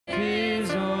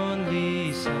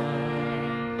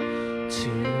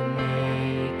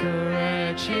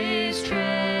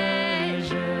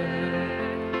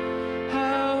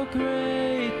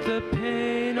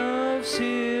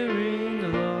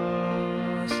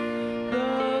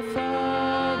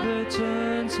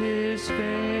turns his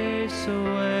face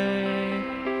away,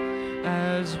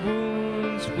 as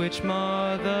wounds which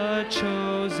mar the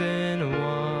chosen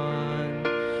one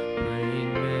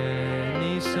bring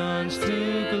many sons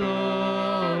to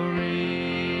glory.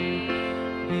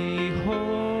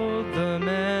 Behold the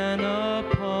man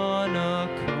upon a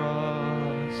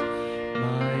cross,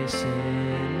 my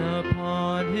sin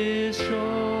upon his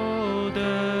shoulders.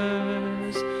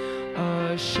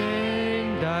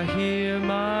 Ashamed I hear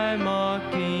my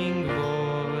mocking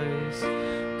voice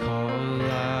call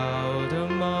out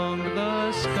among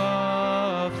the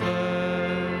scoffers.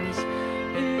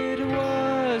 It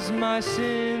was my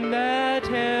sin that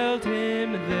held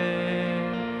him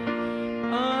there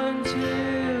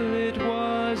until it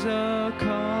was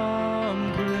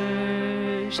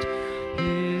accomplished.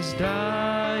 His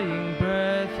dying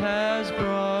breath has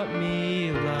brought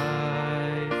me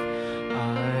life.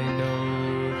 I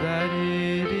know that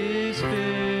it is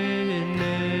finished.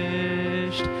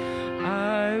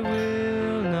 I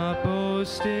will not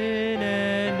boast in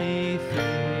anything,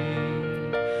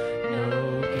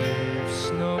 no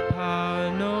gifts, no power,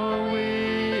 no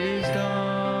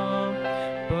wisdom,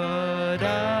 but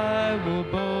I will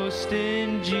boast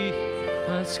in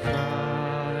Jesus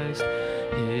Christ,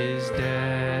 his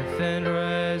death and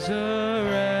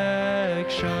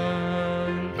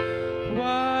resurrection.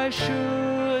 Why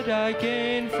should I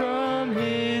gain from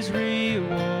his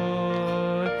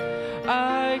reward?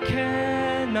 I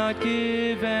cannot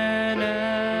give an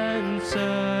answer,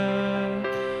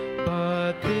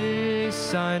 but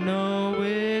this I know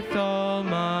with all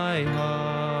my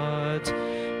heart: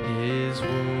 his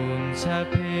wounds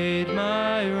have paid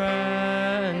my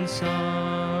ransom.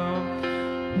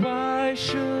 Why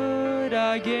should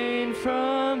I gain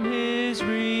from his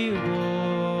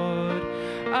reward?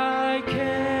 I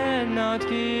cannot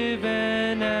give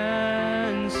an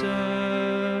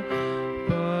answer,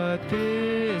 but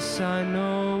this I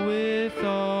know with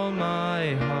all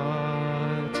my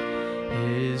heart: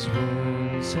 his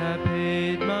wounds have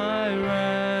paid my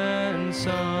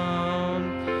ransom.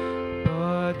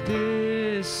 But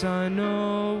this I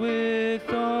know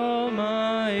with all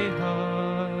my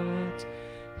heart: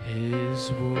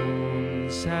 his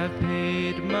wounds have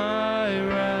paid my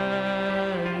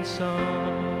ransom.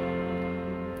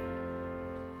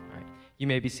 All right, you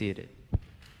may be seated.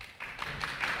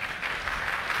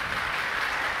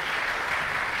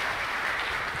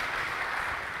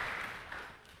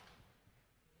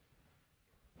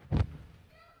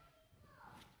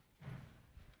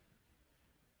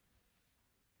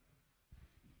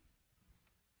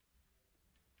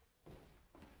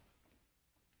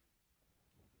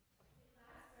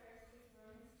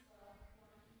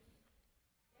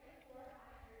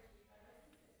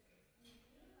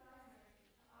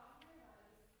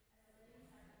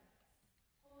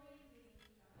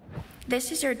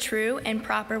 This is your true and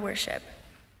proper worship.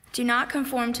 Do not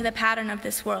conform to the pattern of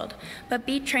this world, but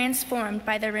be transformed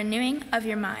by the renewing of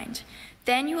your mind.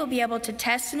 Then you will be able to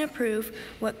test and approve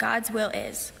what God's will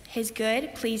is, his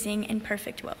good, pleasing, and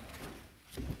perfect will.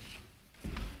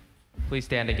 Please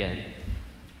stand again.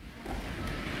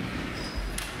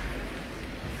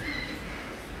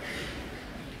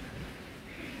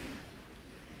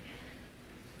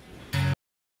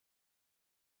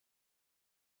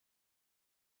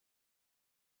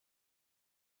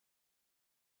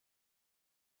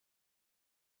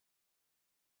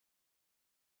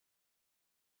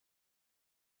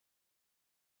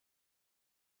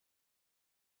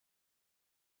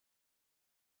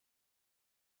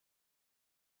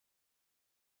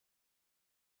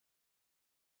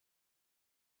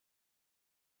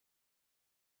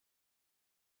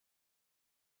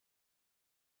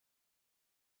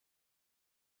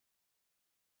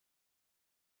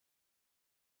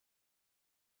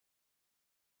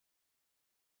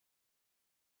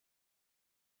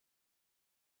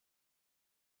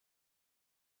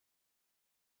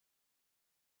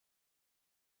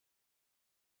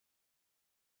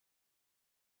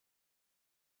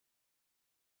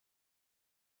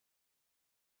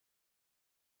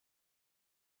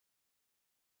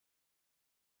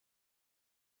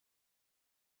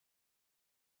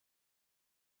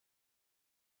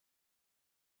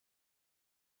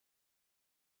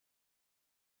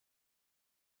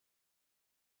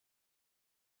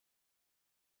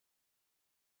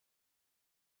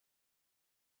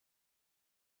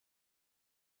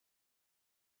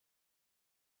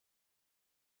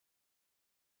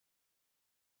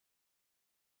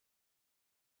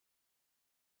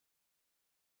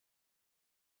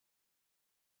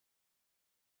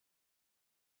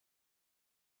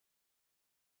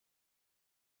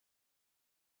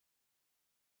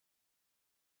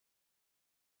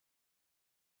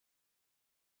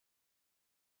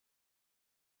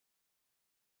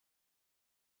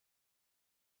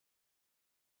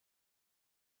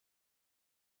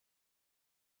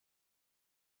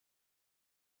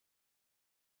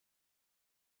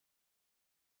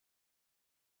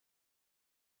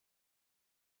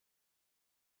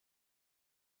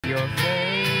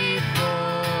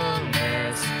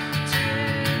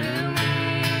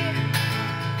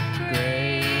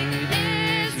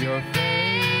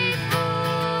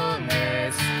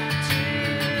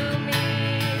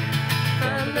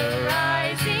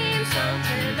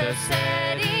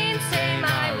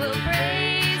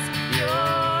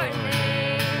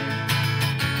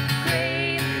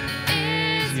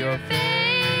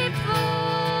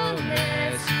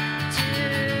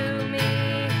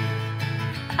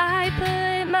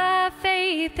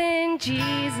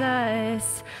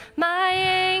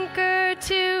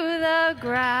 the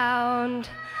ground.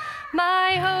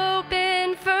 My hope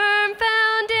and firm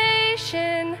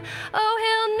foundation, oh,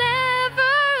 he'll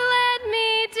never let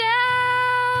me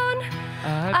down.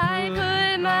 I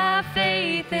put my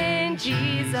faith in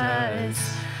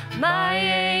Jesus, my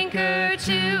anchor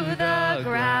to the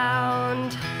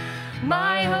ground.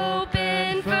 My hope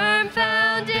and firm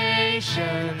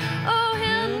foundation, oh,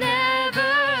 he'll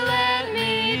never let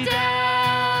me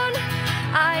down.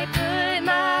 I put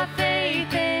my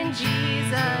faith in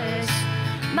Jesus,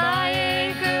 my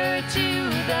anchor to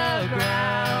the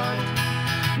ground.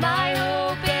 My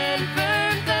hope and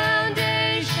firm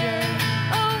foundation,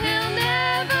 oh, he'll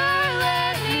never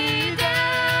let me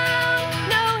down.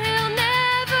 No, he'll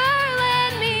never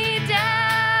let me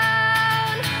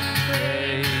down.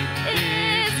 Great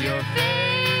is your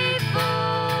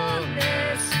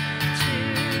faithfulness to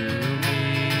me.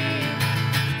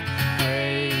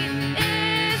 Great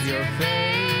is your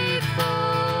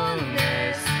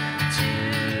faithfulness to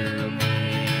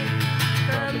me.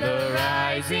 From the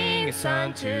rising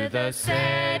sun to the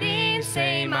setting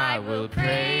same, I will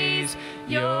praise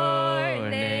your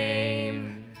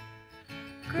name.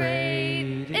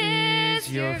 Great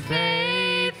is your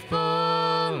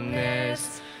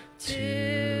faithfulness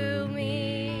to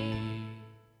me.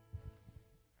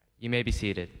 You may be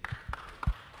seated.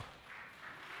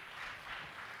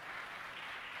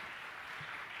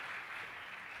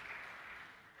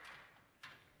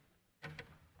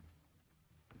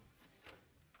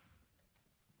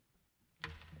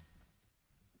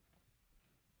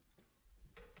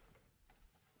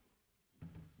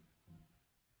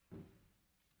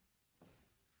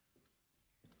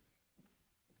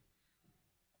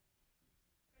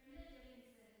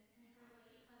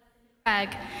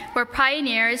 Were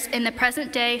pioneers in the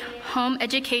present-day home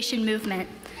education movement.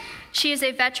 She is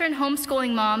a veteran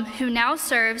homeschooling mom who now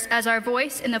serves as our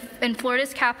voice in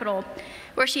Florida's capital,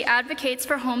 where she advocates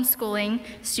for homeschooling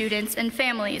students and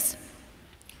families.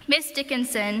 Ms.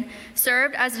 Dickinson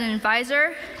served as an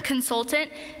advisor,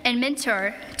 consultant, and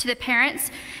mentor to the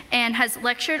parents and has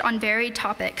lectured on varied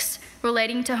topics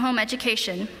relating to home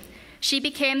education. She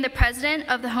became the president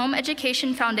of the Home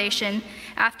Education Foundation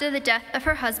after the death of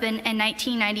her husband in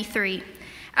 1993.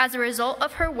 As a result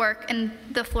of her work in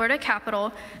the Florida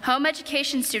capital, home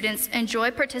education students enjoy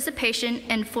participation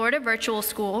in Florida Virtual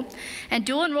School and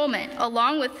dual enrollment,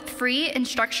 along with free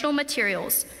instructional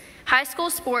materials, high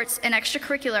school sports and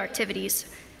extracurricular activities,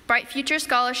 Bright Future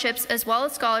scholarships, as well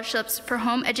as scholarships for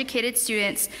home-educated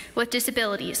students with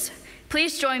disabilities.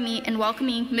 Please join me in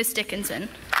welcoming Ms. Dickinson.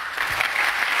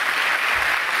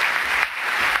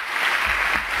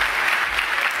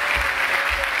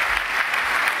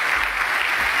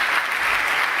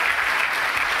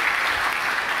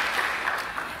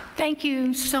 Thank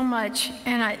you so much,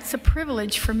 and it's a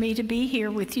privilege for me to be here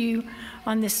with you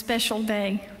on this special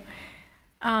day.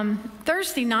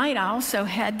 Thursday night, I also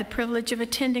had the privilege of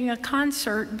attending a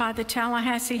concert by the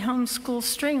Tallahassee Homeschool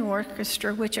String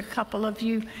Orchestra, which a couple of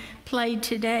you played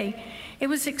today. It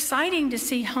was exciting to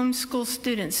see homeschool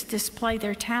students display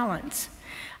their talents.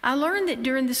 I learned that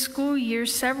during the school year,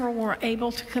 several were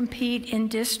able to compete in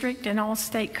district and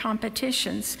all-state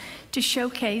competitions to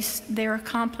showcase their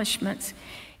accomplishments.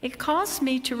 It caused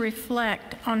me to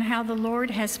reflect on how the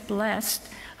Lord has blessed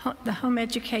the home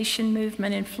education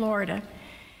movement in Florida.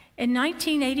 In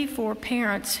 1984,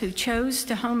 parents who chose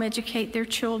to home educate their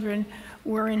children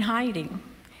were in hiding,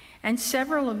 and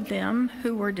several of them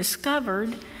who were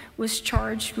discovered was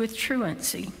charged with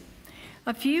truancy.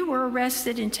 A few were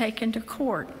arrested and taken to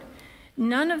court.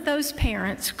 None of those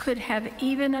parents could have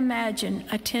even imagined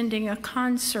attending a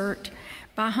concert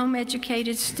by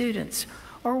home-educated students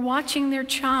or watching their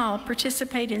child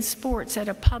participate in sports at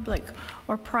a public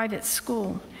or private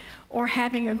school, or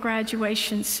having a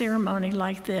graduation ceremony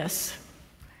like this.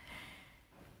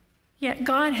 Yet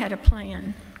God had a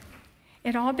plan.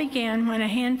 It all began when a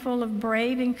handful of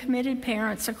brave and committed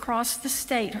parents across the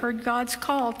state heard God's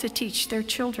call to teach their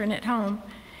children at home.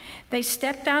 They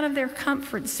stepped out of their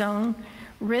comfort zone,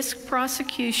 risked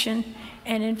prosecution,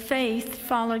 and in faith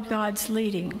followed God's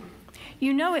leading.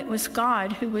 You know it was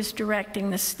God who was directing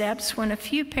the steps when a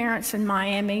few parents in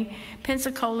Miami,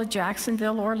 Pensacola,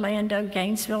 Jacksonville, Orlando,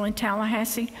 Gainesville, and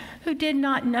Tallahassee, who did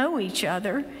not know each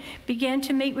other, began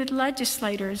to meet with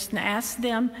legislators and ask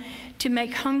them to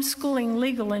make homeschooling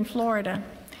legal in Florida.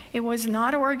 It was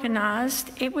not organized.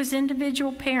 It was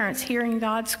individual parents hearing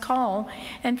God's call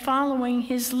and following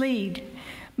his lead.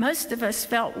 Most of us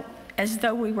felt as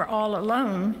though we were all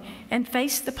alone and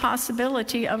faced the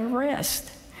possibility of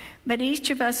arrest. But each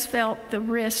of us felt the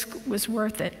risk was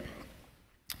worth it.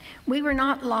 We were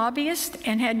not lobbyists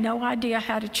and had no idea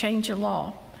how to change a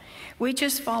law. We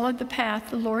just followed the path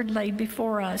the Lord laid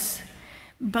before us.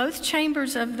 Both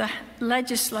chambers of the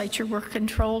legislature were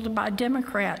controlled by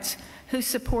Democrats who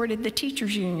supported the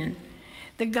teachers' union.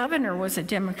 The governor was a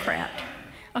Democrat.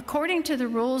 According to the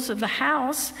rules of the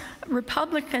House,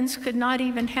 Republicans could not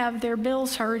even have their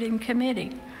bills heard in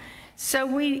committee. So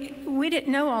we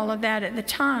didn't know all of that at the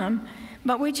time,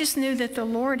 but we just knew that the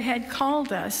Lord had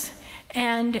called us.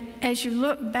 And as you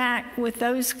look back with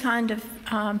those kind of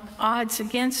odds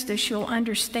against us, you'll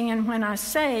understand when I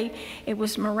say it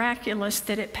was miraculous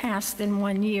that it passed in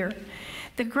 1 year.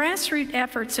 The grassroots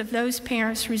efforts of those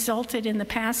parents resulted in the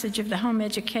passage of the home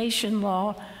education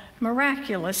law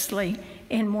miraculously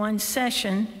in one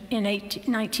session in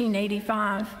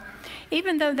 1985.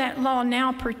 Even though that law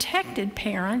now protected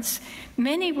parents,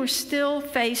 many were still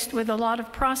faced with a lot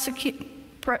of persecution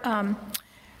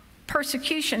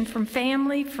from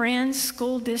family, friends,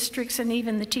 school districts, and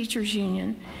even the teachers'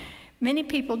 union. Many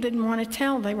people didn't want to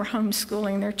tell they were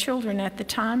homeschooling their children at the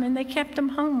time, and they kept them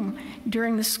home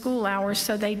during the school hours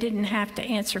so they didn't have to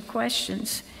answer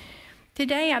questions.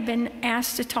 Today, I've been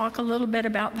asked to talk a little bit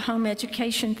about the Home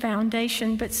Education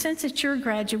Foundation, but since it's your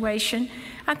graduation,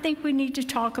 I think we need to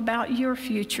talk about your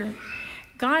future.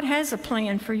 God has a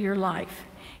plan for your life.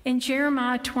 In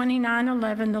Jeremiah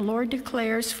 29:11, the Lord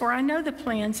declares, "For I know the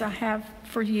plans I have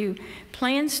for you,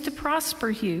 plans to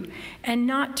prosper you and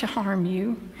not to harm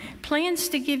you, plans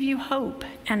to give you hope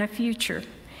and a future."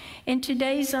 In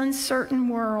today's uncertain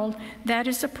world, that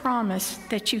is a promise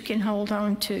that you can hold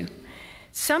on to.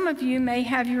 Some of you may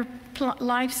have your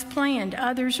lives planned,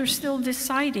 others are still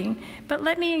deciding, but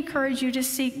let me encourage you to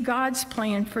seek God's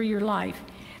plan for your life.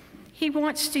 He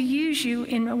wants to use you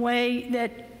in a way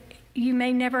that you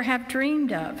may never have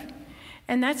dreamed of.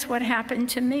 And that's what happened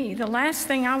to me. The last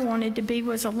thing I wanted to be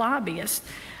was a lobbyist.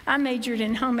 I majored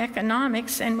in home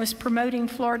economics and was promoting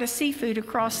Florida seafood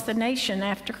across the nation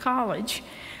after college.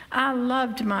 I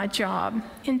loved my job.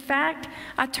 In fact,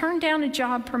 I turned down a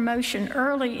job promotion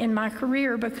early in my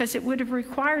career because it would have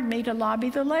required me to lobby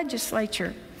the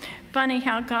legislature. Funny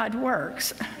how God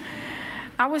works.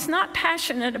 I was not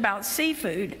passionate about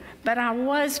seafood, but I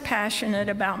was passionate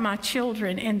about my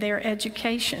children and their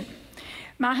education.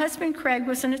 My husband, Craig,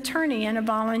 was an attorney and a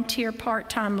volunteer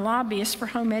part-time lobbyist for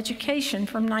home education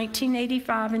from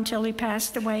 1985 until he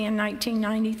passed away in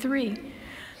 1993.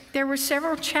 There were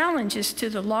several challenges to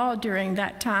the law during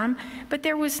that time, but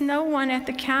there was no one at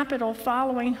the Capitol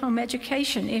following home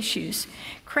education issues.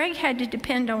 Craig had to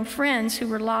depend on friends who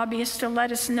were lobbyists to let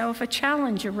us know if a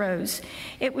challenge arose.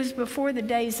 It was before the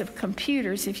days of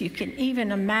computers, if you can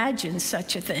even imagine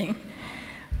such a thing.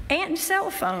 And cell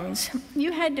phones.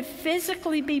 You had to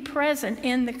physically be present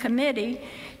in the committee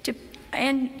to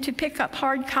pick up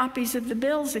hard copies of the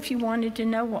bills if you wanted to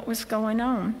know what was going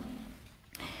on.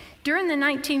 During the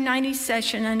 1990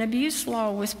 session, an abuse law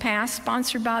was passed,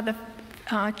 sponsored by the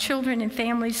Children and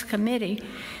Families Committee,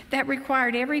 that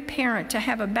required every parent to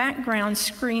have a background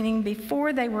screening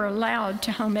before they were allowed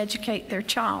to home educate their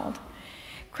child.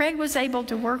 Craig was able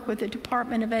to work with the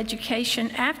Department of Education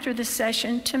after the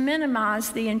session to minimize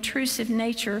the intrusive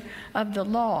nature of the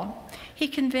law. He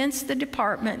convinced the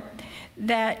department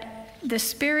that the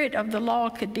spirit of the law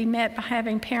could be met by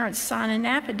having parents sign an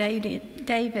affidavit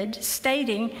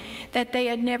stating that they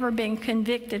had never been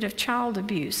convicted of child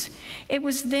abuse. It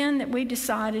was then that we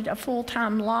decided a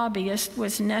full-time lobbyist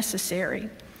was necessary.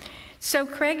 So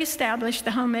Craig established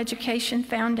the Home Education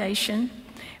Foundation.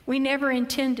 We never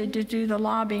intended to do the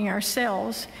lobbying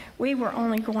ourselves. We were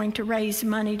only going to raise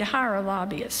money to hire a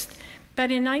lobbyist.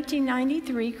 But in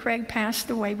 1993, Craig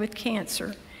passed away with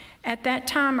cancer. At that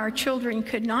time, our children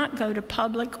could not go to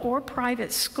public or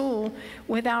private school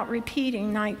without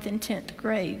repeating 9th and 10th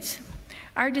grades.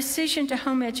 Our decision to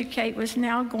home educate was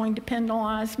now going to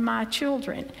penalize my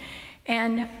children,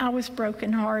 and I was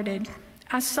brokenhearted.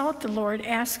 I sought the Lord,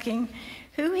 asking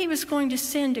who He was going to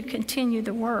send to continue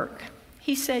the work.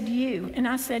 He said, "You," and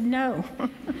I said, "No."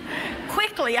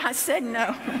 Quickly, I said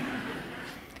no.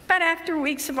 But after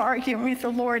weeks of arguing with the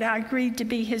Lord, I agreed to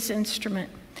be His instrument.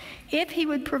 If He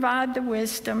would provide the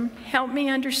wisdom, help me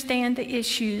understand the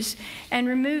issues, and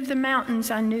remove the mountains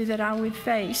I knew that I would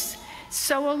face.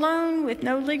 So alone, with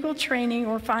no legal training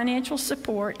or financial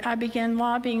support, I began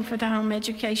lobbying for the Home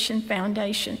Education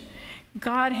Foundation.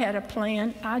 God had a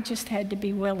plan. I just had to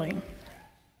be willing.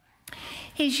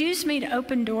 He's used me to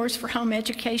open doors for home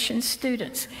education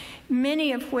students,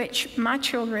 many of which my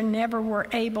children never were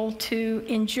able to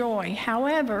enjoy.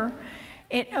 However,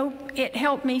 It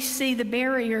helped me see the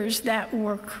barriers that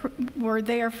were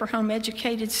there for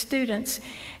home-educated students.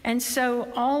 And so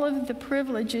all of the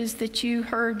privileges that you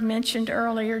heard mentioned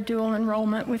earlier, dual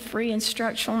enrollment with free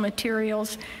instructional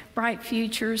materials, bright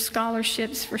futures,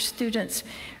 scholarships for students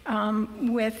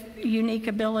with unique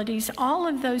abilities, all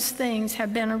of those things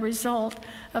have been a result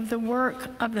of the work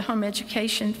of the Home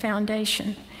Education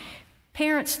Foundation.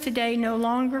 Parents today no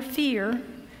longer fear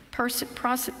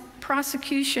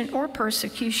prosecution or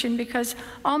persecution because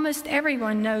almost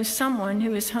everyone knows someone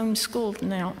who is homeschooled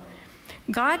now.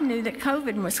 God knew that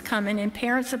COVID was coming and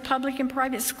parents of public and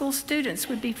private school students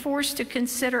would be forced to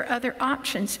consider other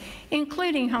options,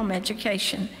 including home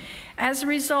education. As a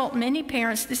result, many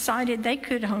parents decided they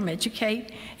could home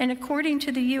educate, and according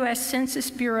to the U.S. Census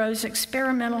Bureau's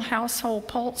Experimental Household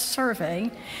Pulse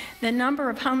Survey, the number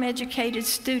of home educated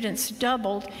students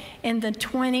doubled in the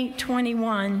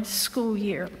 2021 school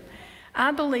year.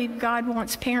 I believe God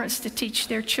wants parents to teach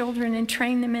their children and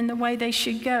train them in the way they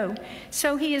should go,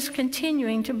 so He is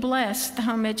continuing to bless the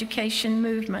home education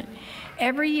movement.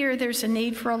 Every year there's a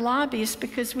need for a lobbyist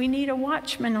because we need a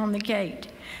watchman on the gate.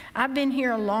 I've been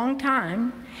here a long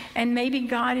time, and maybe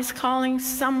God is calling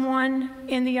someone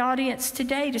in the audience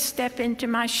today to step into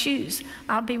my shoes.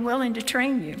 I'll be willing to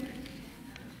train you.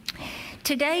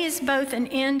 Today is both an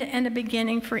end and a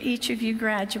beginning for each of you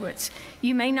graduates.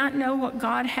 You may not know what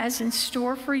God has in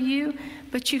store for you,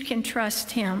 but you can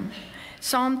trust Him.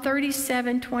 Psalm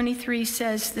 37:23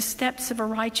 says, "The steps of a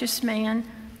righteous man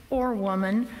or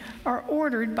woman are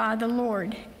ordered by the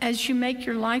Lord. As you make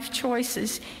your life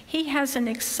choices, He has an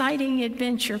exciting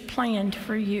adventure planned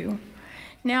for you.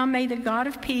 Now may the God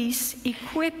of peace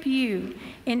equip you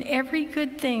in every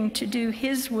good thing to do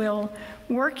His will,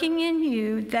 working in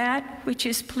you that which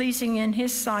is pleasing in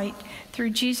His sight,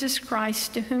 through Jesus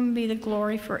Christ, to whom be the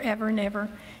glory forever and ever."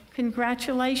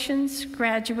 Congratulations,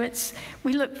 graduates.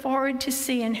 We look forward to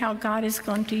seeing how God is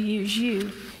going to use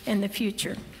you in the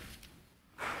future.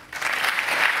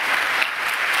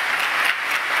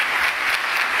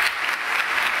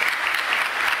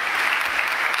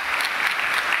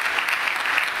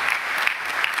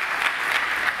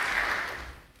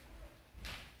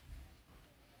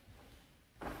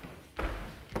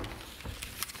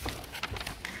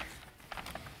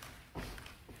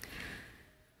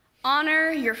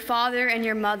 Honor your father and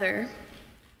your mother,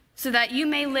 so that you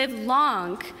may live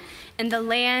long in the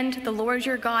land the Lord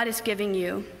your God is giving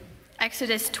you.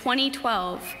 Exodus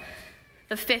 20:12,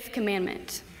 the 5th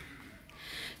commandment.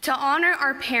 To honor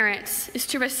our parents is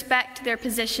to respect their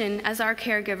position as our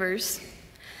caregivers.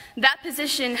 That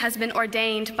position has been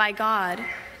ordained by God,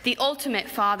 the ultimate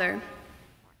Father.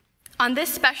 On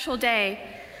this special day,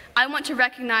 I want to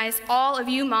recognize all of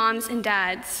you moms and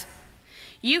dads.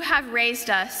 You have raised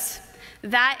us.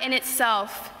 That in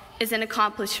itself is an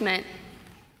accomplishment.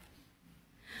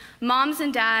 Moms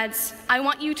and dads, I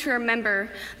want you to remember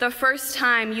the first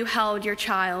time you held your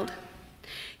child.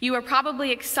 You were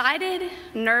probably excited,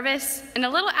 nervous, and a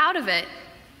little out of it.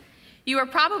 You were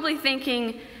probably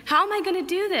thinking, how am I going to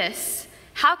do this?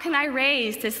 How can I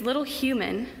raise this little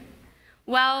human?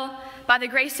 Well, by the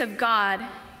grace of God,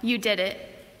 you did it.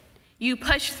 You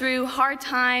pushed through hard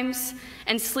times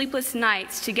and sleepless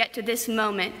nights to get to this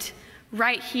moment,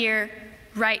 right here,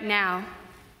 right now.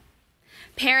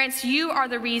 Parents, you are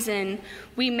the reason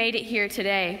we made it here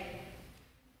today.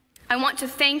 I want to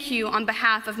thank you on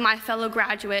behalf of my fellow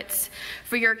graduates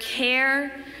for your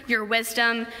care, your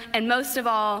wisdom, and most of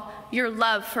all, your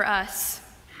love for us.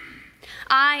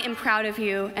 I am proud of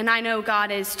you, and I know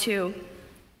God is too.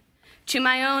 To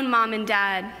my own mom and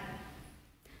dad,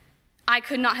 I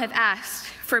could not have asked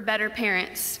for better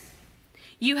parents.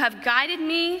 You have guided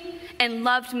me and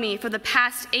loved me for the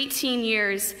past 18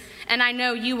 years, and I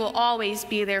know you will always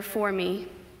be there for me.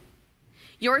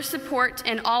 Your support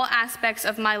in all aspects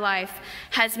of my life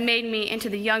has made me into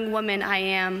the young woman I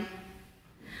am.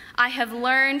 I have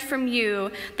learned from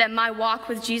you that my walk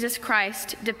with Jesus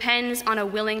Christ depends on a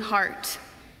willing heart.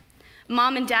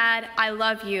 Mom and Dad, I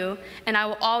love you, and I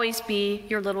will always be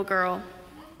your little girl.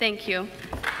 Thank you.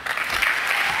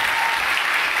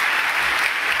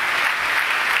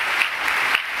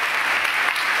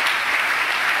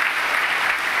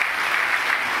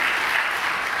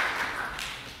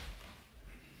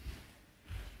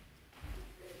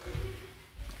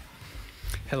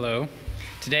 Hello.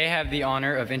 Today I have the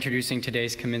honor of introducing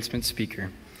today's commencement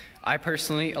speaker. I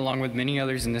personally, along with many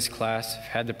others in this class, have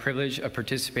had the privilege of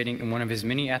participating in one of his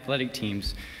many athletic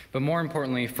teams, but more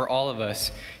importantly, for all of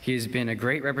us, he has been a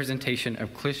great representation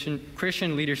of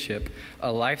Christian leadership,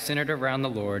 a life centered around the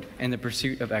Lord, and the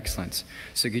pursuit of excellence.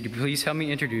 So could you please help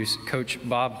me introduce Coach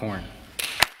Bob Horn.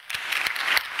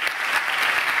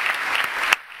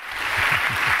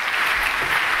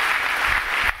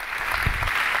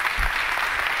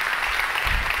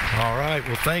 right,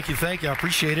 well, thank you. I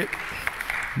appreciate it.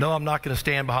 No, I'm not going to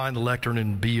stand behind the lectern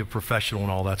and be a professional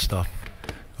and all that stuff.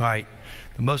 All right,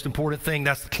 the most important thing,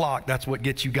 that's the clock. That's what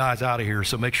gets you guys out of here,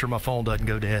 so make sure my phone doesn't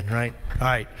go dead, right? All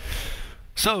right.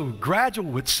 So,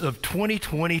 graduates of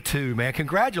 2022, man,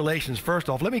 congratulations. First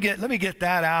off, let me get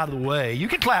that out of the way. You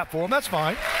can clap for them, that's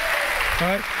fine. All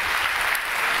right.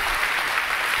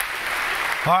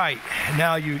 All right,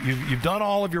 now you've done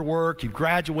all of your work, you've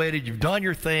graduated, you've done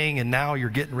your thing, and now you're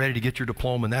getting ready to get your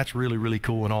diploma, and that's really, really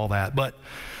cool and all that. But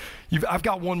I've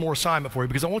got one more assignment for you,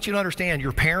 because I want you to understand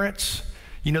your parents,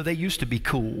 you know, they used to be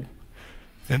cool,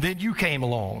 and then you came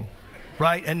along.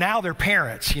 Right? And now they're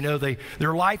parents, you know,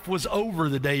 their life was over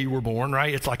the day you were born,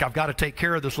 right? It's like, I've got to take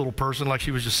care of this little person, like she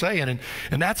was just saying,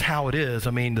 and that's how it is. I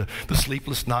mean, the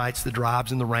sleepless nights, the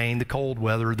drives in the rain, the cold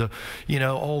weather,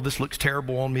 oh, this looks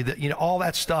terrible on me, all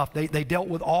that stuff. They dealt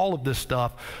with all of this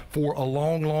stuff for a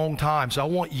long, long time. So I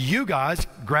want you guys,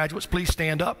 graduates, please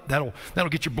stand up. That'll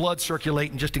get your blood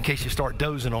circulating just in case you start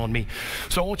dozing on me.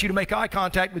 So I want you to make eye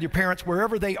contact with your parents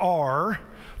wherever they are.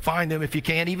 Find them if you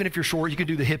can. Even if you're short, you can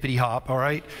do the hippity hop, all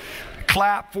right?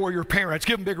 Clap for your parents.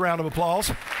 Give them a big round of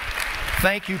applause.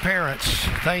 Thank you, parents.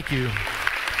 Thank you.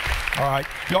 All right,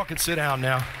 y'all can sit down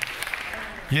now.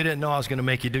 You didn't know I was going to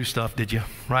make you do stuff, did you?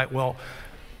 Right, well,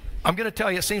 I'm going to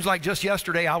tell you, it seems like just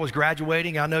yesterday I was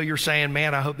graduating. I know you're saying,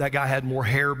 man, I hope that guy had more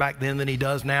hair back then than he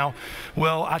does now.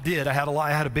 Well, I did. I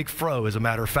had a big fro, as a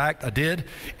matter of fact. I did.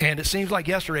 And it seems like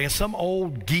yesterday, and some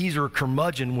old geezer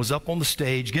curmudgeon was up on the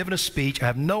stage giving a speech. I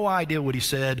have no idea what he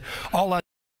said. All I knew,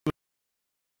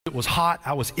 it was hot,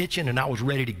 I was itching, and I was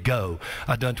ready to go.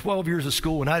 I'd done 12 years of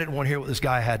school, and I didn't want to hear what this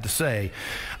guy had to say.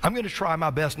 I'm going to try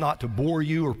my best not to bore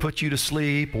you or put you to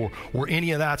sleep or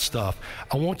any of that stuff.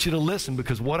 I want you to listen,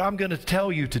 because what I'm going to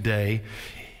tell you today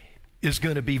is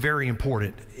going to be very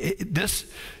important.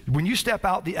 When you step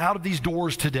out of these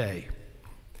doors today,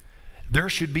 there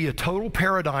should be a total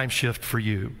paradigm shift for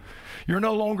you. You're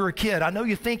no longer a kid. I know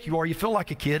you think you are. You feel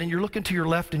like a kid, and you're looking to your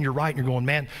left and your right, and you're going,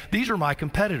 man, these are my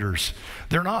competitors.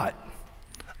 They're not.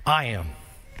 I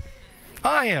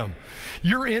am.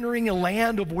 You're entering a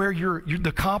land of where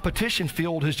the competition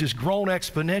field has just grown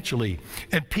exponentially,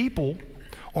 and people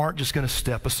aren't just going to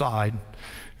step aside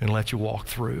and let you walk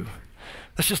through.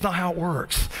 That's just not how it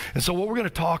works. And so what we're going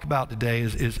to talk about today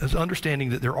is understanding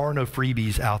that there are no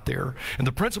freebies out there. And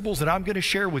the principles that I'm going to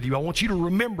share with you, I want you to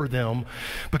remember them,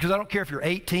 because I don't care if you're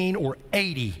 18 or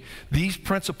 80. These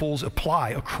principles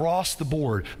apply across the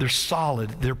board. They're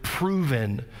solid. They're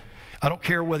proven. I don't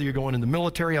care whether you're going in the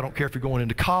military. I don't care if you're going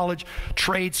into college,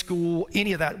 trade school,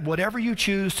 any of that. Whatever you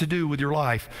choose to do with your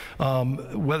life,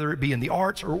 whether it be in the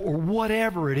arts or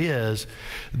whatever it is,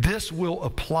 this will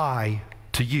apply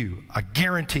to you. I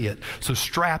guarantee it. So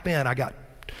strap in. I got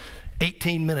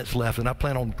 18 minutes left, and I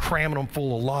plan on cramming them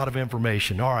full of a lot of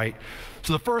information. All right.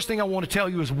 So the first thing I want to tell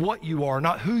you is what you are,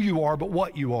 not who you are, but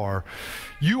what you are.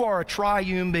 You are a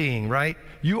triune being, right?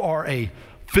 You are a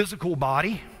physical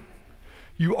body.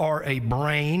 You are a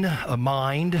brain, a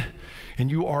mind,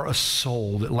 and you are a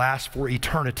soul that lasts for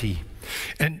eternity.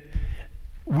 And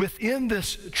within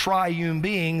this triune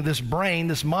being, this brain,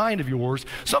 this mind of yours,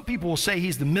 some people will say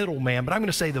he's the middle man, but I'm going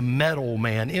to say the meddle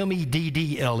man,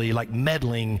 M-E-D-D-L-E, like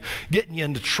meddling, getting you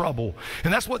into trouble.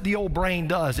 And that's what the old brain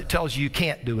does. It tells you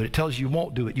can't do it. It tells you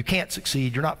won't do it. You can't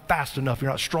succeed. You're not fast enough.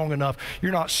 You're not strong enough.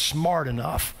 You're not smart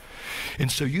enough.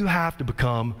 And so you have to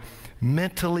become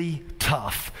mentally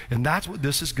tough. And that's what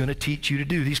this is going to teach you to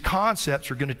do. These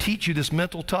concepts are going to teach you this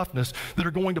mental toughness that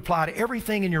are going to apply to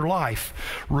everything in your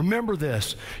life. Remember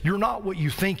this, you're not what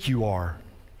you think you are.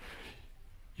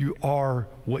 You are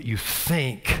what you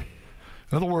think.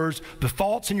 In other words, the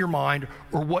thoughts in your mind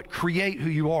are what create who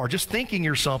you are. Just thinking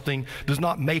you're something does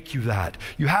not make you that.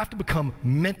 You have to become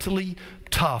mentally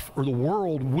tough, or the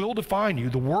world will define you.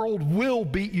 The world will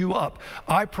beat you up.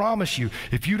 I promise you,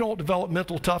 if you don't develop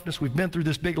mental toughness, we've been through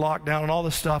this big lockdown and all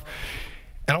this stuff,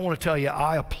 and I want to tell you,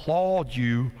 I applaud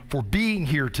you for being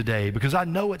here today, because I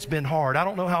know it's been hard. I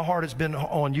don't know how hard it's been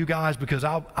on you guys, because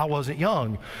I wasn't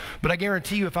young. But I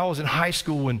guarantee you, if I was in high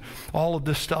school and all of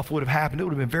this stuff would have happened, it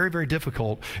would have been very, very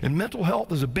difficult. And mental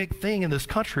health is a big thing in this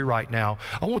country right now.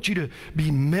 I want you to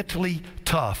be mentally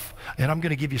tough. And I'm going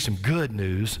to give you some good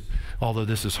news, although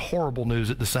this is horrible news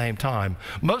at the same time.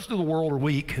 Most of the world are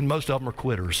weak, and most of them are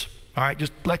quitters. All right,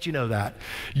 just let you know that.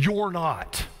 You're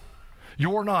not.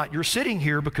 You're not. You're sitting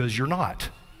here because you're not.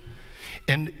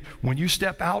 And when you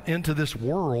step out into this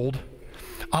world,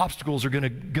 obstacles are they're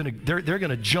going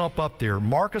to jump up there.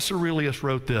 Marcus Aurelius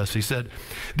wrote this. He said,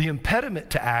 "The impediment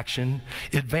to action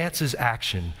advances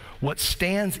action. What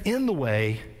stands in the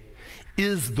way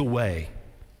is the way."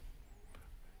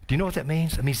 Do you know what that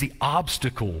means? That means the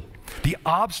obstacle. The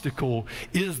obstacle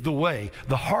is the way.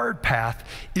 The hard path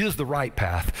is the right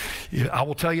path. I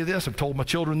will tell you this, I've told my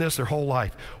children this their whole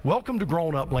life. Welcome to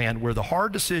grown-up land where the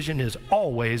hard decision is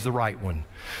always the right one.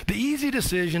 The easy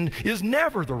decision is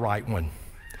never the right one.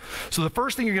 So the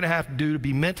first thing you're going to have to do to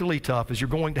be mentally tough is you're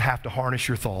going to have to harness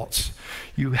your thoughts.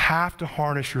 You have to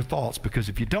harness your thoughts, because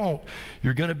if you don't,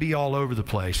 you're going to be all over the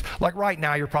place. Like right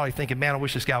now, you're probably thinking, man, I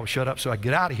wish this guy would shut up so I could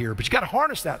get out of here. But you got to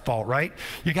harness that thought, right?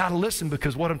 You got to listen,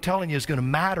 because what I'm telling you is going to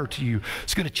matter to you.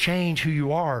 It's going to change who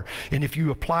you are. And if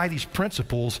you apply these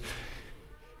principles,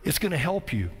 it's going to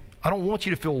help you. I don't want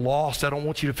you to feel lost. I don't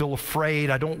want you to feel afraid.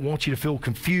 I don't want you to feel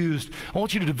confused. I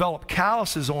want you to develop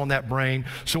calluses on that brain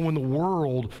so when the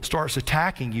world starts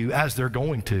attacking you, as they're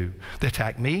going to, they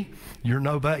attack me, you're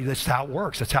nobody. That's how it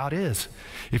works. That's how it is.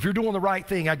 If you're doing the right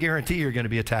thing, I guarantee you're going to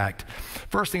be attacked.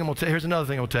 First thing I'm going to tell you, here's another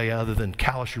thing I'm going to tell you other than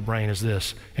callous your brain, is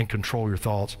this, and control your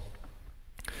thoughts.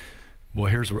 Boy,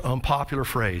 here's an unpopular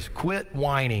phrase: quit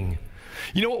whining.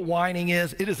 You know what whining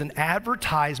is? It is an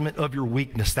advertisement of your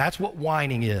weakness. That's what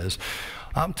whining is.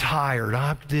 I'm tired.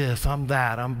 I'm this. I'm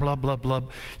that. I'm blah, blah, blah.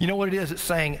 You know what it is? It's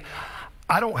saying,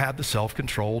 I don't have the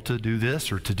self-control to do this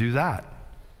or to do that.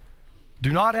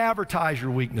 Do not advertise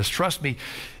your weakness. Trust me,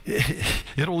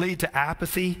 it'll lead to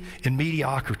apathy and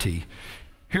mediocrity.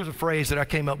 Here's a phrase that I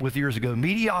came up with years ago.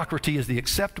 Mediocrity is the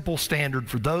acceptable standard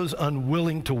for those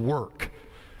unwilling to work.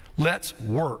 Let's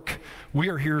work. We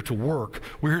are here to work.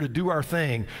 We're here to do our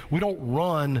thing. We don't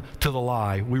run to the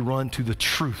lie. We run to the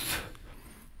truth.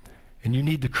 And you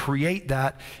need to create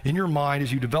that in your mind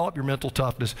as you develop your mental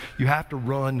toughness. You have to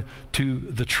run to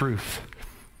the truth.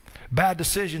 Bad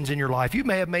decisions in your life. You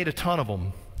may have made a ton of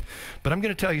them. But I'm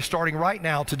going to tell you, starting right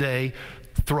now today,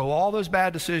 throw all those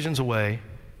bad decisions away,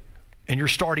 and you're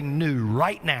starting new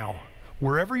right now.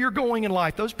 Wherever you're going in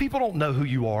life, those people don't know who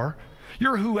you are.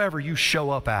 You're whoever you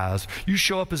show up as. You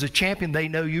show up as a champion. They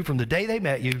know you from the day they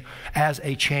met you as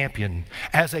a champion,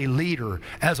 as a leader,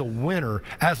 as a winner,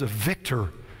 as a victor.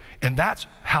 And that's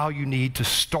how you need to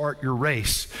start your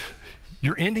race.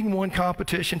 You're ending one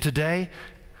competition today.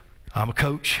 I'm a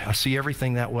coach. I see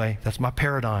everything that way. That's my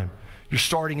paradigm. You're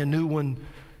starting a new one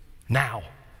now.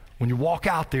 When you walk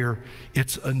out there,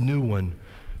 it's a new one.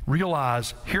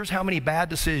 Realize, here's how many bad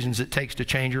decisions it takes to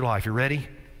change your life. You ready?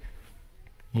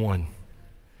 1.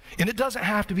 And it doesn't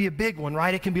have to be a big one,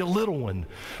 right? It can be a little one,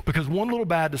 because one little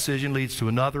bad decision leads to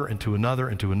another and to another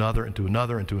and to another and to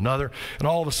another and to another. And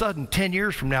all of a sudden, 10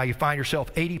 years from now, you find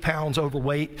yourself 80 pounds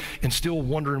overweight and still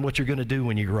wondering what you're going to do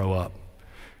when you grow up.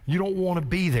 You don't want to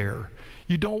be there.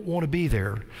 You don't want to be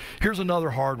there. Here's another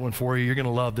hard one for you. You're going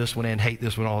to love this one and hate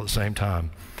this one all at the same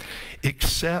time.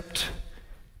 Accept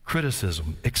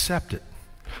criticism. Accept it.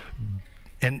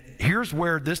 And here's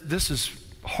where this is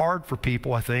hard for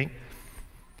people, I think.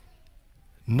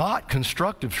 Not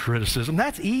constructive criticism.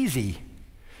 That's easy.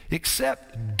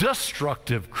 Accept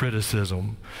destructive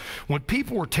criticism. When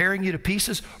people are tearing you to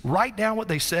pieces, write down what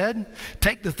they said.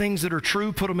 Take the things that are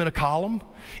true, put them in a column,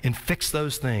 and fix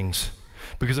those things.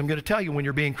 Because I'm going to tell you, when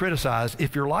you're being criticized,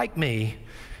 if you're like me,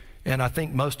 and I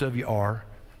think most of you are,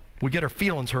 we get our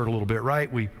feelings hurt a little bit,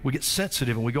 right? We get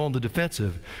sensitive and we go on the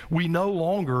defensive. We're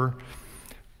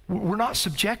not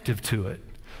subjective to it.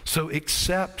 So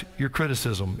accept your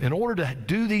criticism. In order to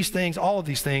do these things, all of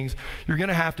these things, you're going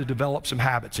to have to develop some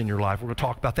habits in your life. We're going to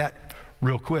talk about that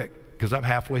real quick because I'm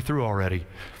halfway through already.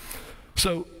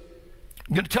 So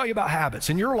I'm going to tell you about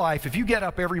habits. In your life, if you get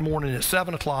up every morning at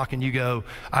 7 o'clock and you go,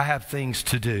 I have things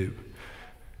to do,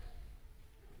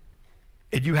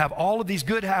 and you have all of these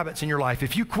good habits in your life,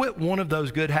 if you quit one of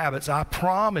those good habits, I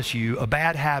promise you a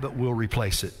bad habit will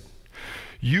replace it.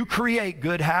 You create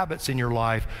good habits in your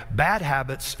life, bad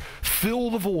habits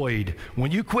fill the void. When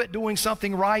you quit doing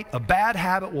something right, a bad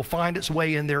habit will find its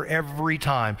way in there every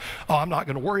time. Oh, I'm not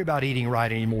going to worry about eating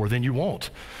right anymore. Then you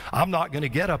won't. I'm not going to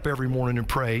get up every morning and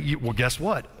pray. Well, guess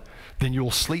what? Then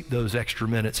you'll sleep those extra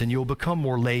minutes and you'll become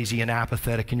more lazy and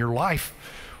apathetic, and your life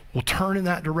will turn in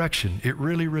that direction. It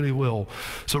really, really will.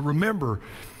 So remember,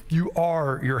 you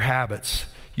are your habits.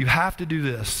 You have to do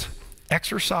this.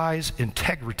 Exercise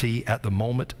integrity at the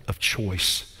moment of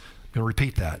choice. I'm going to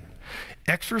repeat that.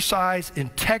 Exercise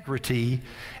integrity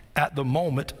at the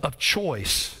moment of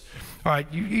choice. All right,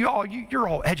 you're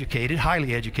all educated,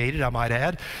 highly educated, I might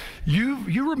add.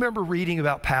 You remember reading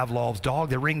about Pavlov's dog.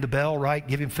 They ring the bell, right?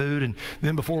 Give him food, and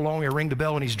then before long they ring the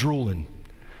bell and he's drooling.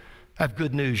 I have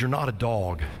good news. You're not a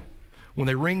dog. When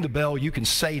they ring the bell, you can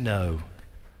say no.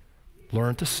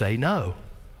 Learn to say no.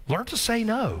 Learn to say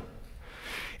no.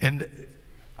 And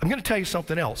I'm going to tell you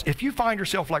something else. If you find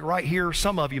yourself like right here,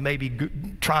 some of you may be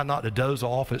trying not to doze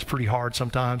off. It's pretty hard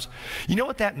sometimes. You know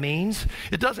what that means?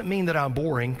 It doesn't mean that I'm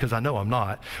boring, because I know I'm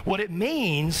not. What it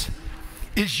means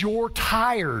is you're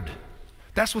tired.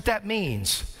 That's what that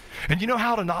means. And you know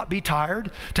how to not be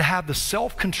tired? To have the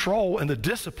self-control and the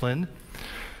discipline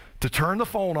to turn the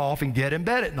phone off and get in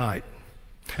bed at night.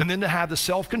 And then to have the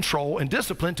self-control and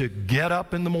discipline to get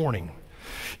up in the morning.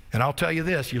 And I'll tell you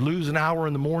this, you lose an hour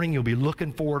in the morning, you'll be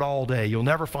looking for it all day. You'll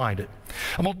never find it.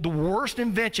 The worst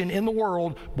invention in the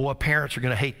world, boy, parents are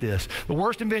going to hate this. The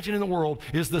worst invention in the world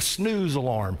is the snooze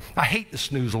alarm. I hate the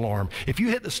snooze alarm. If you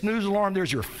hit the snooze alarm,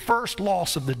 there's your first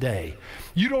loss of the day.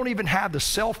 You don't even have the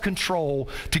self-control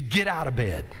to get out of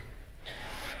bed.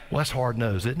 Well, that's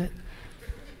hard-nosed, isn't it?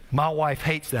 My wife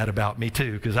hates that about me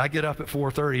too, because I get up at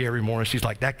 4:30 every morning. She's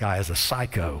like, that guy is a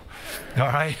psycho. All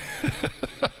right?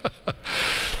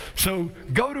 So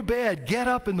go to bed, get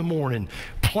up in the morning,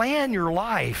 plan your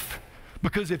life,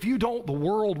 because if you don't, the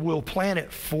world will plan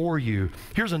it for you.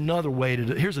 Here's another way to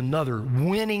do, here's another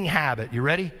winning habit. You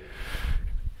ready?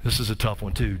 This is a tough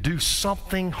one too. Do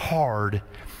something hard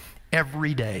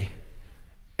every day.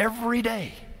 Every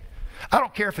day. I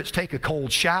don't care if it's take a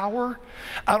cold shower.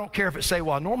 I don't care if it's say,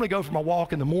 well, I normally go for my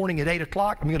walk in the morning at 8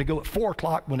 o'clock. I'm going to go at 4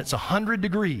 o'clock when it's 100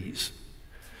 degrees.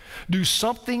 Do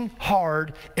something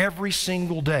hard every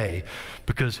single day,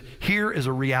 because here is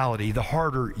a reality. The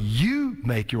harder you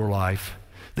make your life,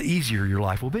 the easier your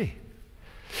life will be.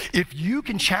 If you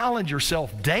can challenge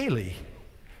yourself daily,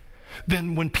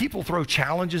 then when people throw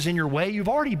challenges in your way, you've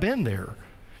already been there.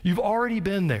 You've already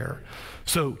been there.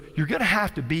 So you're going to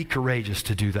have to be courageous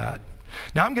to do that.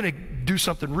 Now, I'm going to do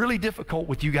something really difficult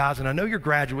with you guys, and I know you're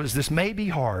graduates. This may be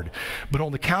hard, but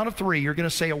on the count of 3, you're going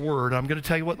to say a word, and I'm going to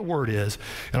tell you what the word is,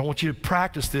 and I want you to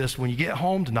practice this when you get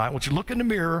home tonight. I want you to look in the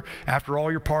mirror after all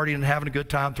your partying and having a good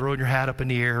time, throwing your hat up in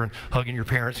the air and hugging your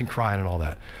parents and crying and all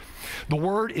that. The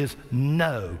word is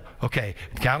no. Okay,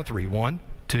 count of 3. 1,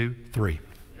 2, 3.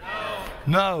 No.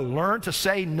 No. Learn to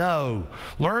say no.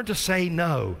 Learn to say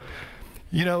no.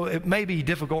 You know, it may be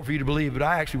difficult for you to believe, but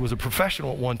I actually was a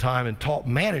professional at one time and taught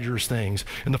managers things.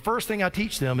 And the first thing I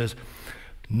teach them is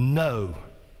no.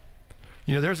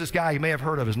 You know, there's this guy you may have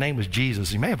heard of. His name was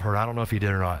Jesus. You may have heard. I don't know if he did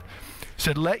or not.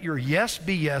 Said, let your yes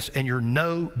be yes and your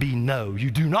no be no.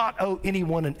 You do not owe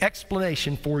anyone an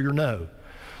explanation for your no.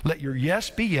 Let your yes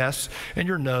be yes and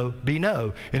your no be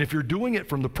no. And if you're doing it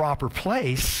from the proper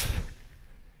place,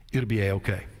 it'll be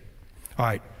a-okay. All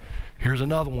right, here's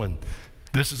another one.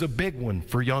 This is a big one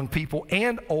for young people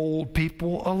and old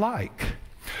people alike.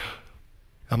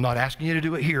 I'm not asking you to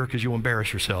do it here because you'll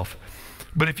embarrass yourself.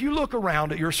 But if you look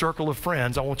around at your circle of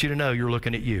friends, I want you to know you're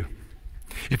looking at you.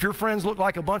 If your friends look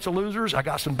like a bunch of losers, I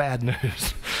got some bad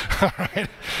news. All right?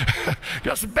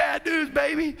 Got some bad news,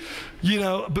 baby. You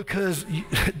know, because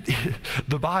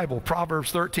the Bible,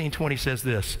 Proverbs 13:20 says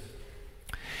this.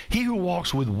 He who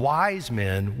walks with wise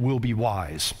men will be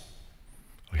wise.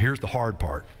 Here's the hard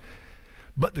part.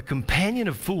 But the companion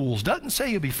of fools doesn't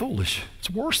say you'll be foolish. It's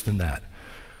worse than that.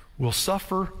 Will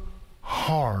suffer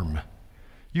harm.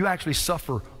 You actually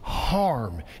suffer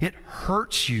harm. It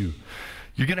hurts you.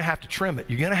 You're going to have to trim it.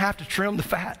 You're going to have to trim the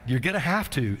fat. You're going to have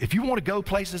to. If you want to go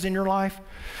places in your life,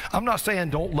 I'm not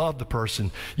saying don't love the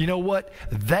person. You know what?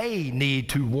 They need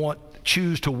to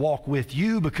choose to walk with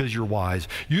you because you're wise.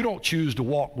 You don't choose to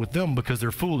walk with them because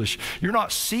they're foolish. You're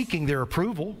not seeking their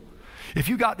approval. If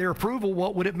you got their approval,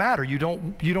 what would it matter? You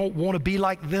don't want to be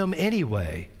like them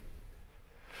anyway.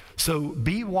 So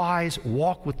be wise,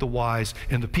 walk with the wise,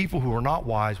 and the people who are not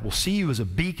wise will see you as a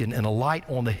beacon and a light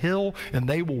on the hill, and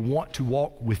they will want to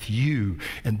walk with you.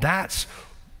 And that's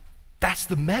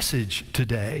the message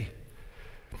today.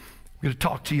 I'm going to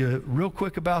talk to you real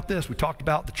quick about this. We talked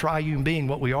about the triune being,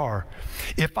 what we are.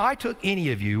 If I took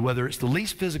any of you, whether it's the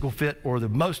least physical fit or the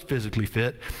most physically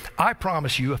fit, I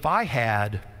promise you, if I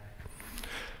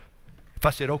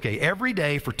said, okay, every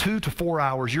day for 2 to 4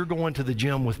 hours, you're going to the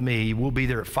gym with me. We'll be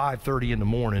there at 5:30 in the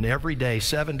morning, every day,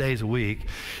 7 days a week,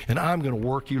 and I'm going to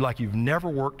work you like you've never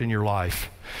worked in your life.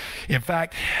 In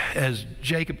fact, as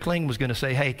Jacob Kling was going to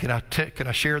say, hey, can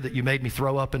I share that you made me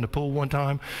throw up in the pool one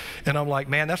time? And I'm like,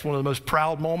 man, that's one of the most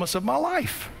proud moments of my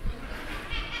life.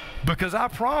 Because I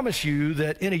promise you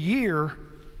that in a year,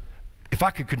 if I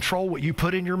could control what you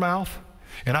put in your mouth,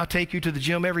 and I take you to the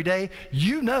gym every day,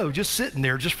 you know, just sitting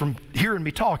there, just from hearing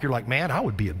me talk, you're like, man, I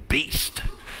would be a beast.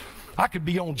 I could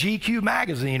be on GQ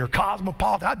magazine or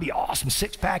Cosmopolitan. I'd be awesome,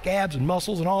 six-pack abs and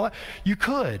muscles and all that. You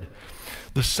could.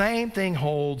 The same thing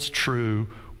holds true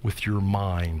with your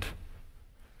mind.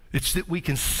 It's that we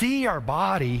can see our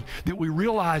body, that we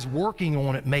realize working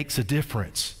on it makes a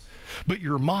difference. But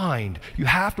your mind, you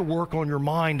have to work on your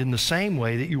mind in the same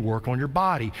way that you work on your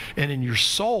body. And in your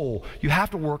soul, you have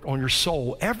to work on your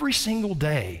soul every single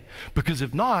day. Because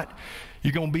if not,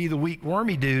 you're going to be the weak,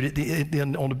 wormy dude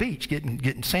on the beach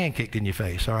getting sand kicked in your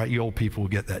face. All right, you old people will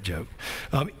get that joke.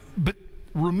 But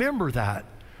remember that.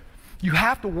 You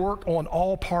have to work on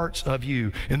all parts of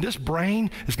you. And this brain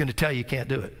is going to tell you can't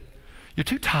do it. You're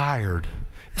too tired.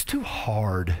 It's too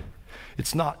hard.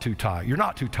 It's not too tired. You're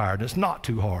not too tired, and it's not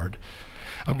too hard.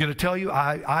 I'm going to tell you,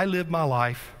 I live my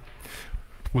life,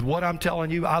 with what I'm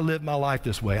telling you, I live my life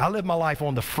this way. I live my life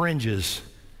on the fringes.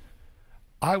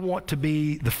 I want to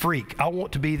be the freak. I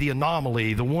want to be the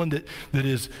anomaly, the one that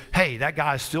is, hey, that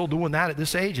guy's still doing that at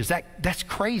this age. That's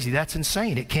crazy. That's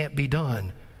insane. It can't be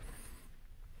done.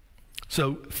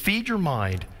 So feed your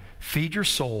mind, feed your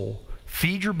soul,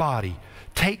 feed your body.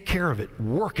 Take care of it.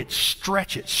 Work it.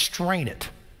 Stretch it. Strain it.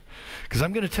 Because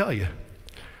I'm going to tell you,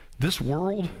 this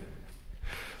world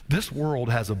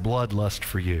has a bloodlust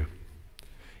for you.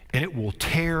 And it will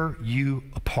tear you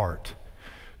apart.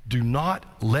 Do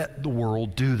not let the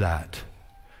world do that.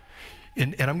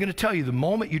 And I'm going to tell you, the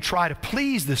moment you try to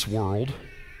please this world,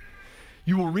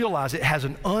 you will realize it has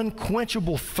an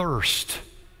unquenchable thirst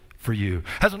for you.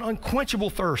 Has an unquenchable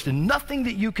thirst, and nothing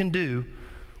that you can do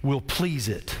will please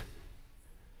it.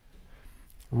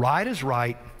 Right is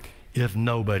right if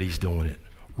nobody's doing it.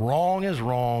 Wrong is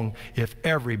wrong if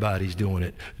everybody's doing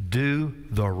it. Do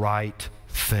the right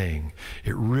thing.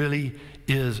 It really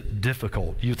is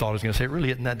difficult. You thought I was going to say it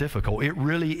really isn't that difficult. It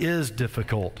really is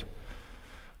difficult.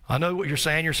 I know what you're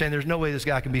saying. You're saying there's no way this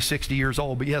guy can be 60 years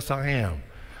old, but yes, I am.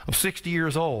 I'm 60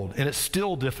 years old, and it's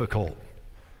still difficult.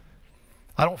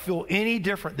 I don't feel any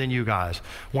different than you guys.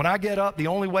 When I get up, the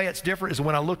only way it's different is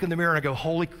when I look in the mirror and I go,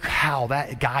 holy cow,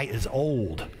 that guy is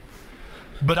old.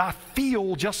 But I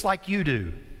feel just like you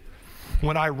do.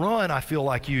 When I run, I feel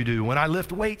like you do. When I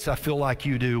lift weights, I feel like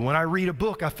you do. When I read a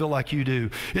book, I feel like you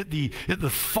do. At the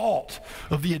thought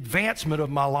of the advancement of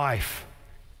my life.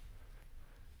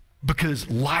 Because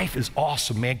life is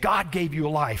awesome, man. God gave you a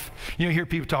life. You know, you hear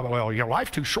people talk about, well, your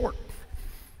life's too short.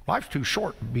 Life's too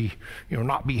short to be,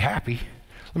 not be happy.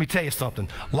 Let me tell you something.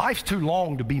 Life's too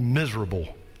long to be miserable.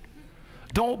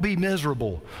 Don't be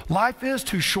miserable. Life is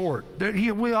too short.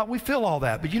 We feel all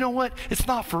that. But you know what? It's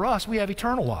not for us. We have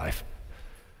eternal life.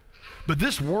 But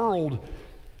this world,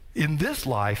 in this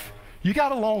life, you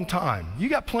got a long time. You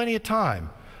got plenty of time.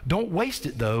 Don't waste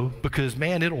it, though, because,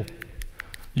 man,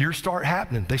 years start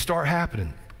happening. They start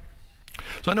happening.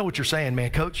 So I know what you're saying,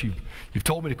 man. Coach, you've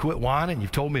told me to quit whining.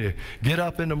 You've told me to get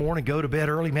up in the morning, go to bed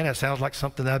early. Man, that sounds like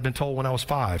something that I've been told when I was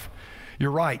 5.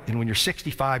 You're right. And when you're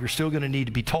 65, you're still going to need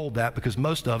to be told that, because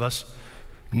most of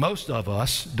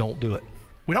us don't do it.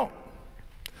 We don't.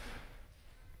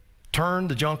 Turn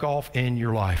the junk off in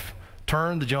your life.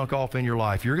 Turn the junk off in your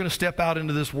life. You're going to step out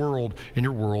into this world, and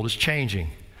your world is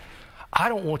changing. I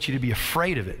don't want you to be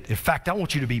afraid of it. In fact, I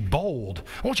want you to be bold.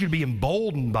 I want you to be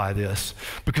emboldened by this,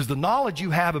 because the knowledge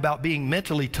you have about being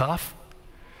mentally tough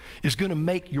is going to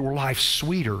make your life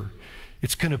sweeter.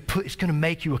 It's going to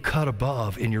make you a cut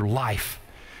above in your life,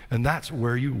 and that's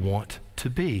where you want to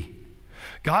be.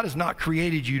 God has not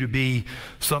created you to be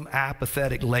some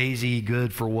apathetic, lazy,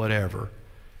 good for whatever.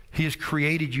 He has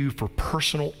created you for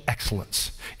personal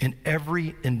excellence in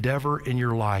every endeavor in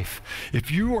your life.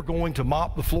 If you are going to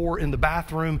mop the floor in the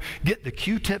bathroom, get the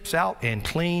Q-tips out and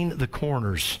clean the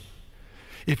corners.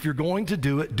 If you're going to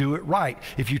do it right.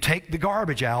 If you take the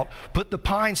garbage out, put the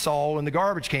pine sol in the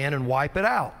garbage can and wipe it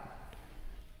out.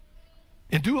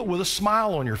 And do it with a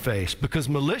smile on your face, because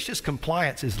malicious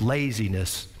compliance is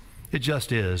laziness. It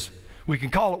just is. We can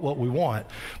call it what we want,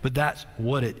 but that's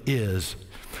what it is.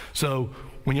 So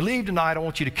when you leave tonight, I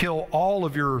want you to kill all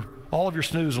of your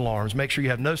snooze alarms. Make sure you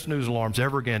have no snooze alarms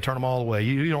ever again. Turn them all away.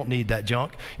 You don't need that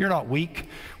junk. You're not weak.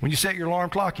 When you set your alarm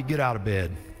clock, you get out of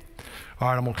bed. All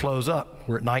right, I'm going to close up.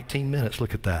 We're at 19 minutes.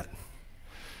 Look at that.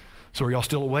 So are y'all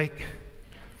still awake?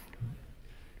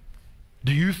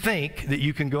 Do you think that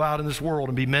you can go out in this world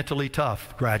and be mentally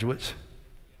tough, graduates?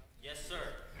 Yes, sir.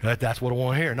 That's what I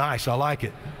want to hear. Nice. I like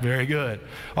it. Very good.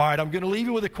 All right, I'm going to leave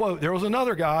you with a quote. There was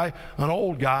another guy, an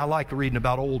old guy. I like reading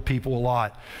about old people a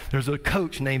lot. There's a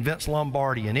coach named Vince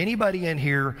Lombardi. And anybody in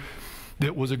here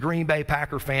that was a Green Bay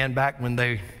Packer fan back when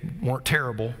they weren't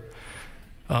terrible,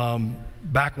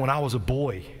 back when I was a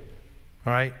boy,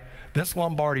 all right, Vince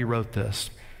Lombardi wrote this.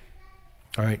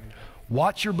 All right,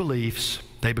 watch your beliefs,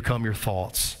 they become your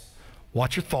thoughts.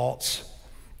 Watch your thoughts,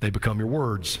 they become your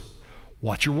words.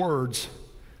 Watch your words,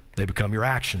 they become your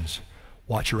actions.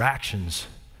 Watch your actions,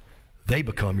 they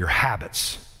become your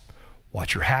habits.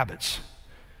 Watch your habits,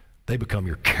 they become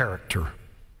your character.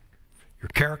 Your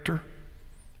character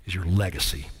is your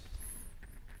legacy.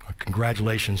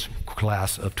 Congratulations,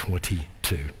 class of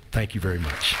 22. Thank you very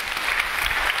much.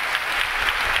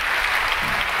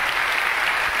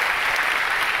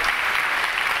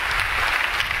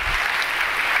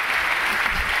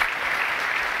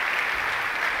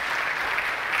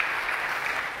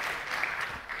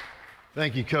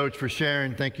 Thank you, Coach, for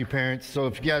sharing. Thank you, parents. So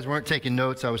if you guys weren't taking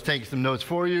notes, I was taking some notes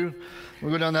for you.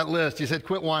 We'll go down that list. He said,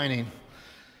 quit whining.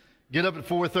 Get up at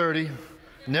 4:30.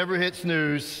 Never hit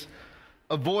snooze.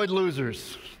 Avoid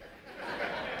losers.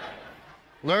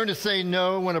 Learn to say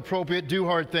no when appropriate. Do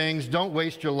hard things. Don't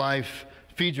waste your life.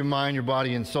 Feed your mind, your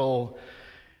body, and soul.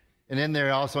 And in there,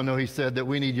 I also know he said that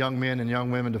we need young men and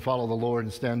young women to follow the Lord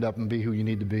and stand up and be who you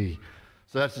need to be.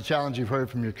 So that's the challenge you've heard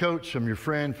from your coach, from your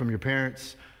friend, from your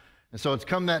parents. And so it's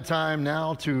come that time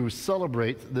now to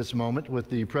celebrate this moment with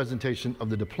the presentation of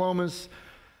the diplomas.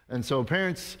 And so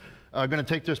parents are going to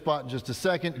take their spot in just a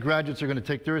second. Graduates are going to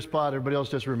take their spot. Everybody else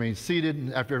just remains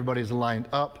seated. After everybody's lined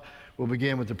up, we'll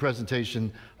begin with the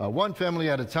presentation one family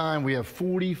at a time. We have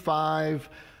 45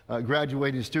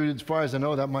 graduating students. As far as I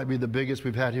know, that might be the biggest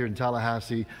we've had here in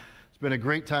Tallahassee. It's been a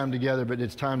great time together, but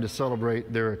it's time to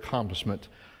celebrate their accomplishment.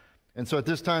 And so at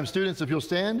this time, students, if you'll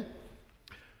stand,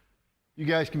 you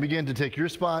guys can begin to take your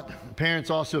spot. Parents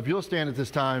also, if you'll stand at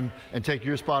this time and take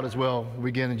your spot as well. We'll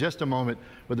begin in just a moment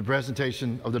with the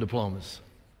presentation of the diplomas.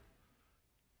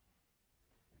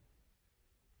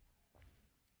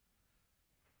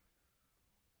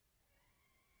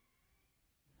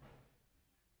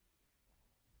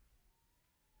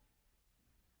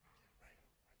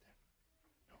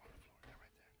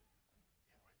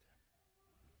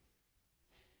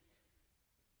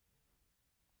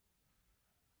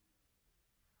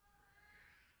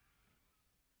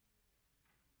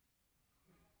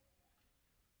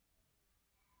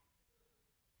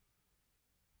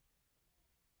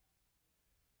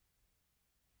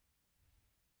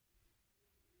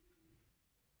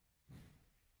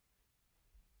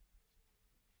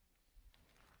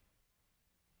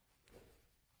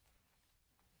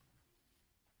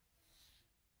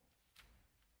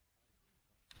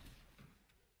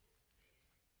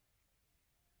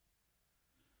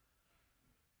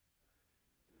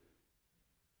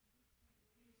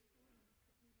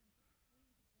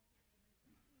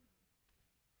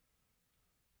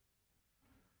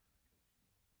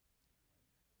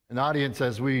 An audience,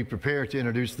 as we prepare to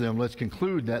introduce them, let's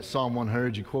conclude that Psalm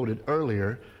 100 you quoted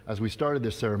earlier as we started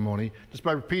this ceremony, just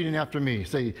by repeating after me.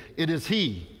 Say, it is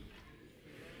He.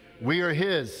 We are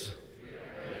His.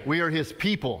 We are His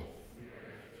people,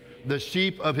 the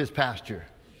sheep of His pasture.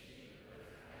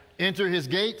 Enter His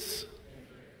gates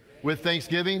with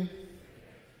thanksgiving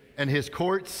and His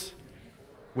courts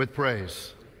with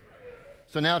praise.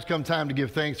 So now it's come time to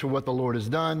give thanks for what the Lord has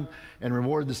done and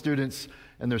reward the students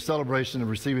and their celebration of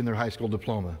receiving their high school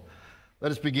diploma.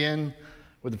 Let us begin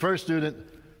with the first student,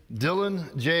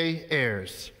 Dylan J.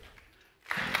 Ayers.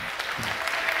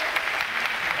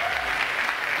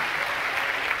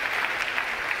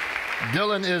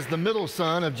 Dylan is the middle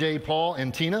son of J. Paul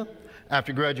and Tina.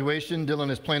 After graduation,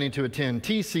 Dylan is planning to attend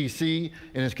TCC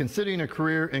and is considering a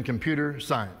career in computer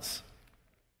science.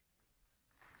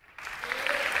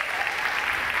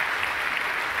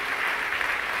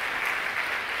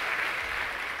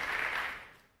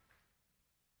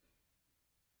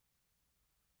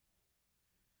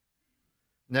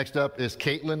 Next up is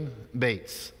Caitlin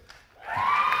Bates.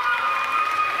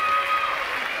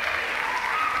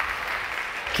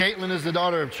 Caitlin is the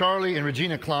daughter of Charlie and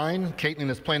Regina Klein. Caitlin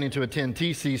is planning to attend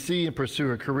TCC and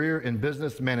pursue a career in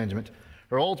business management.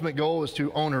 Her ultimate goal is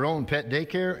to own her own pet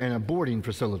daycare and a boarding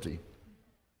facility.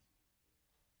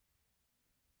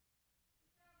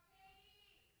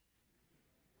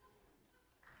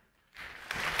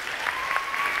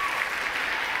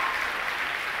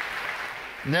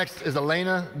 Next is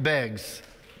Elena Beggs.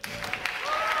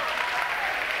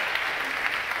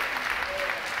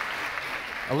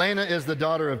 Elena is the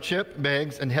daughter of Chip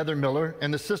Beggs and Heather Miller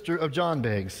and the sister of John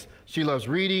Beggs. She loves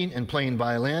reading and playing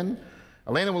violin.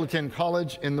 Elena will attend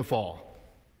college in the fall.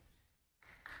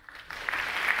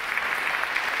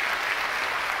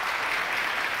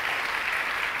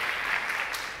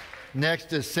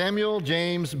 Next is Samuel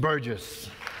James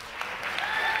Burgess.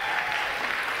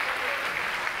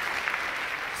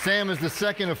 Sam is the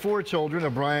second of 4 children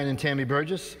of Brian and Tammy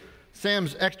Burgess.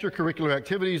 Sam's extracurricular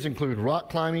activities include rock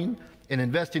climbing and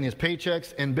investing his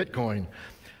paychecks in Bitcoin.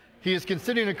 He is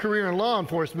considering a career in law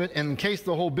enforcement in case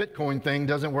the whole Bitcoin thing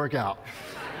doesn't work out.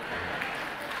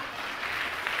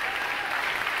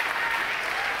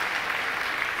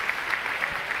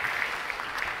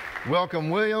 Welcome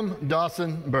William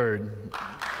Dawson Bird.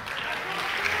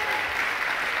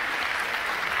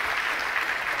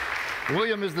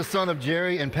 William is the son of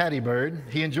Jerry and Patty Bird.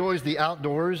 He enjoys the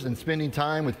outdoors and spending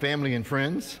time with family and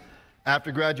friends.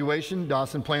 After graduation,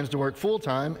 Dawson plans to work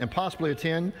full-time and possibly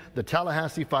attend the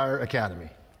Tallahassee Fire Academy.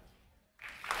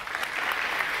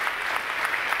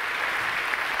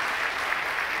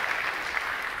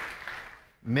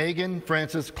 Megan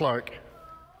Frances Clark.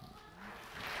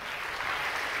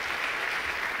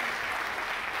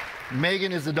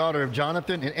 Megan is the daughter of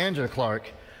Jonathan and Angela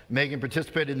Clark. Megan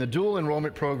participated in the dual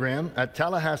enrollment program at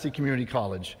Tallahassee Community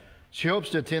College. She hopes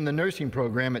to attend the nursing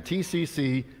program at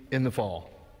TCC in the fall.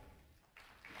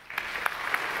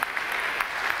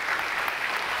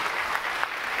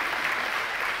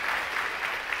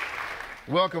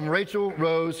 Welcome Rachel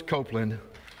Rose Copeland.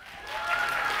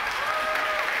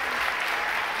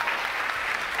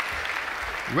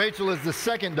 Rachel is the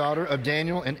second daughter of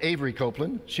Daniel and Avery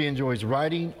Copeland. She enjoys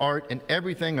writing, art, and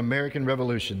everything American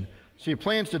Revolution. She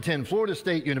plans to attend Florida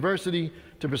State University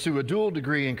to pursue a dual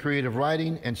degree in creative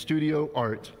writing and studio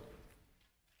art.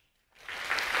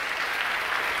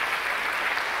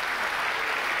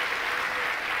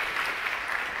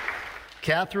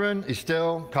 Catherine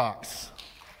Estelle Cox.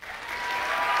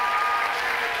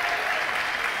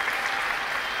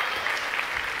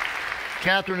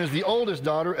 Catherine is the oldest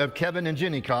daughter of Kevin and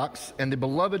Jenny Cox and the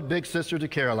beloved big sister to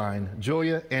Caroline,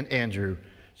 Julia, and Andrew.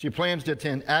 She plans to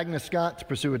attend Agnes Scott to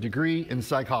pursue a degree in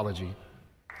psychology.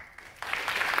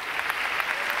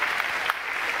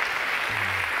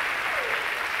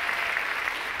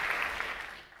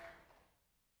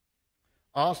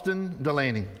 Austin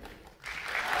Delaney.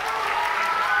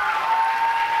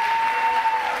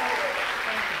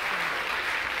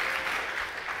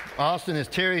 Austin is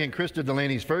Terry and Krista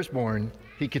Delaney's firstborn.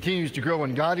 He continues to grow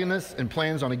in godliness and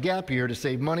plans on a gap year to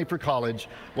save money for college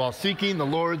while seeking the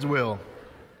Lord's will.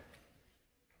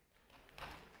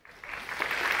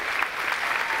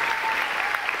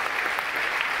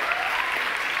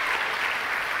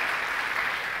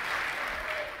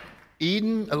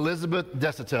 Eden Elizabeth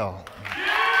Desitel.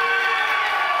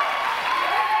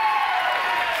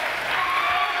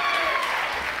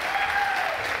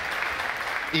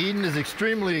 Eden is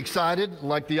extremely excited,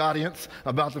 like the audience,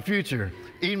 about the future.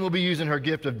 Eden will be using her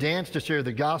gift of dance to share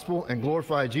the gospel and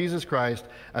glorify Jesus Christ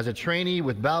as a trainee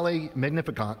with Ballet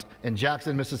Magnificat in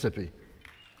Jackson, Mississippi.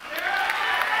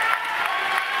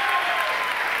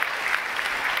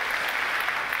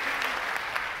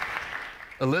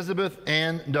 Elizabeth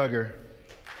Ann Duggar.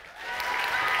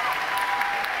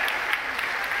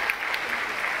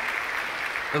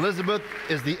 Elizabeth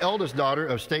is the eldest daughter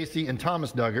of Stacy and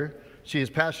Thomas Duggar. She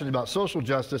is passionate about social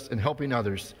justice and helping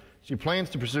others. She plans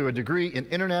to pursue a degree in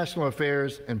international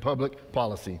affairs and public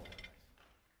policy.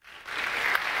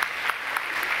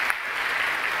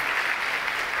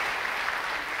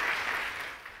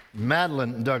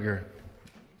 Madeline Duggar.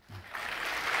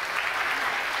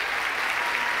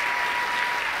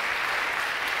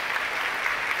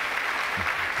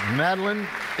 Madeline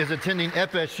is attending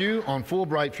FSU on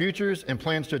Fulbright Futures and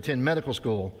plans to attend medical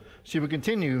school. She will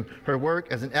continue her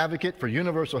work as an advocate for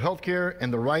universal health care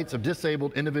and the rights of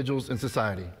disabled individuals in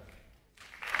society.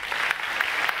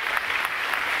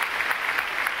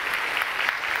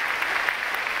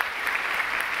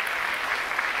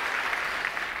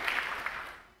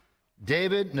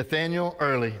 David Nathaniel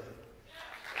Early.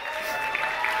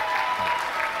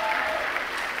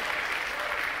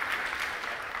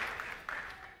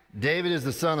 David is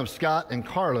the son of Scott and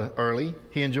Carla Early.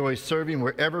 He enjoys serving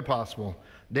wherever possible.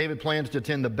 David plans to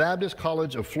attend the Baptist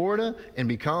College of Florida and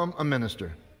become a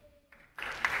minister.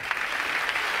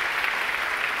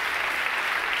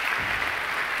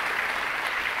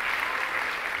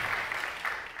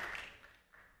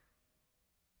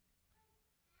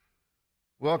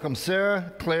 Welcome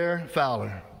Sarah Claire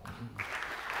Fowler.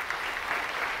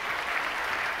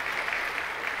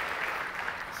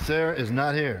 Sarah is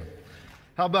not here.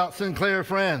 How about Sinclair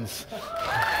friends?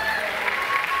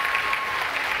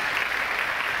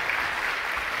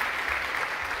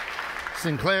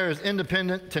 Sinclair is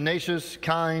independent, tenacious,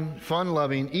 kind,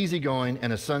 fun-loving, easygoing,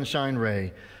 and a sunshine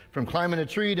ray. From climbing a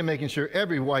tree to making sure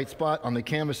every white spot on the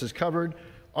canvas is covered,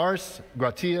 ars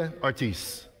gratia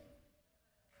artis.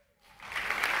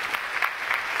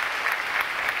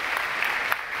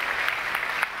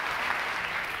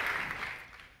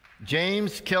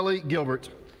 James Kelly Gilbert.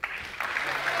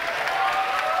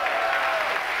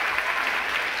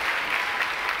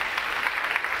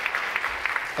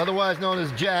 Otherwise known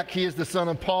as Jack, he is the son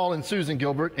of Paul and Susan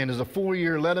Gilbert and is a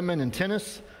 4-year letterman in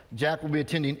tennis. Jack will be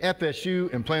attending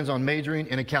FSU and plans on majoring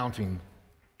in accounting.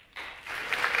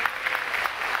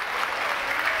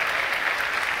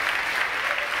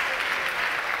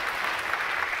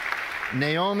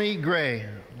 Naomi Gray.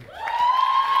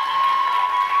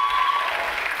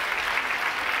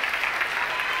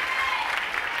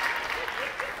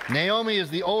 Naomi is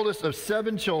the oldest of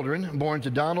 7 children born to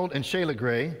Donald and Shayla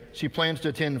Gray. She plans to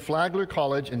attend Flagler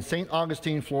College in St.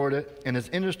 Augustine, Florida, and is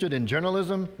interested in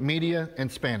journalism, media, and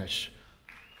Spanish.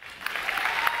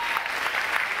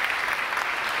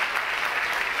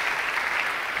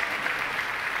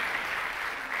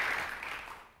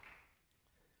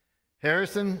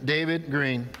 Harrison David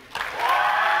Green.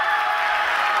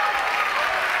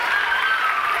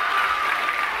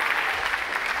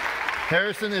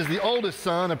 Harrison is the oldest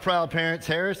son of proud parents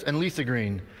Harris and Lisa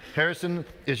Green. Harrison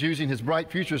is using his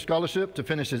Bright Future Scholarship to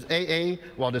finish his AA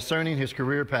while discerning his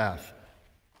career path.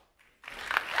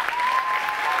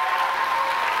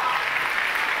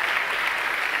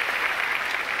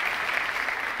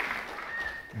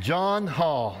 John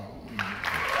Hall.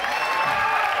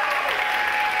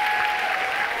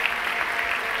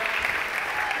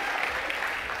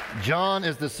 John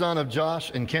is the son of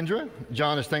Josh and Kendra.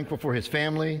 John is thankful for his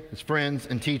family, his friends,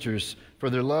 and teachers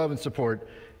for their love and support.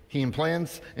 He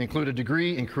plans include a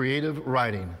degree in creative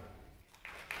writing.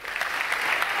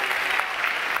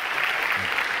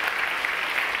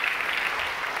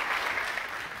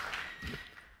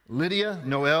 Lydia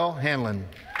Noel Hanlon.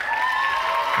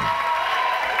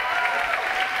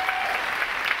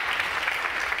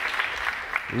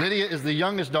 Lydia is the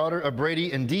youngest daughter of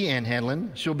Brady and Deanne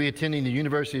Hanlon. She'll be attending the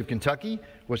University of Kentucky,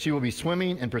 where she will be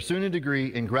swimming and pursuing a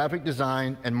degree in graphic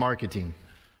design and marketing.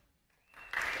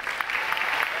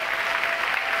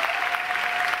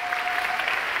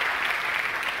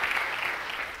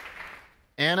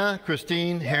 Anna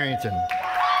Christine Harrington.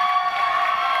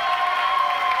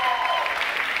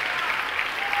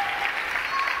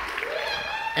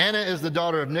 Anna is the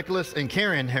daughter of Nicholas and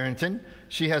Karen Harrington.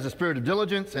 She has a spirit of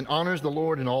diligence and honors the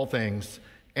Lord in all things.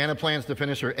 Anna plans to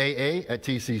finish her AA at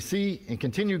TCC and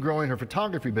continue growing her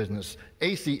photography business,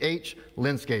 ACH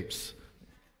Landscapes.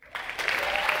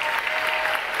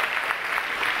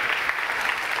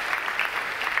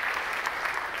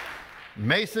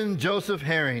 Mason Joseph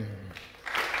Herring.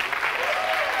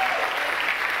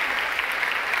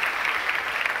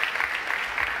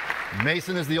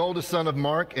 Mason is the oldest son of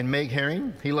Mark and Meg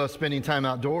Herring. He loves spending time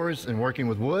outdoors and working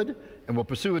with wood and will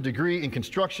pursue a degree in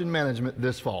construction management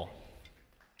this fall.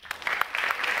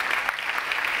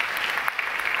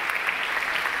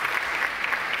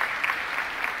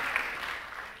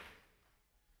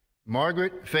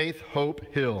 Margaret Faith Hope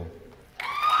Hill.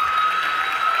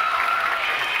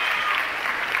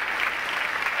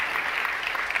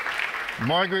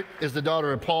 Margaret is the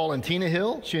daughter of Paul and Tina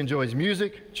Hill. She enjoys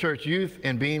music, church youth,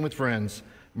 and being with friends.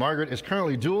 Margaret is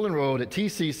currently dual enrolled at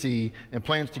TCC and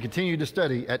plans to continue to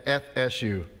study at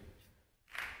FSU.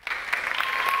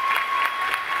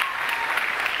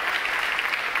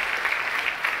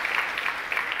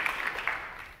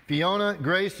 Fiona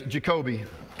Grace Jacoby.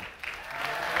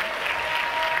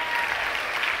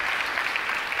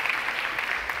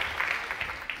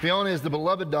 Fiona is the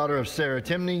beloved daughter of Sarah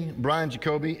Timney, Brian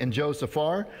Jacoby, and Joe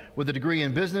Safar. With a degree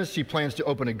in business, she plans to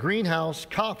open a greenhouse,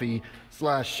 coffee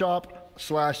 /shop/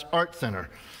 art center.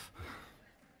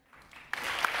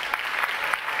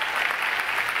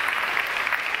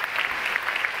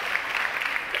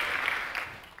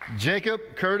 Jacob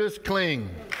Curtis Kling.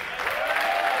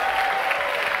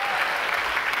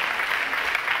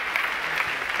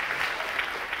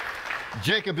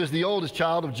 Jacob is the oldest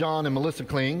child of John and Melissa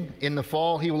Kling. In the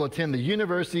fall, he will attend the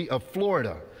University of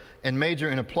Florida and major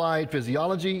in applied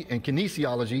physiology and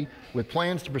kinesiology with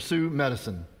plans to pursue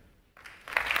medicine.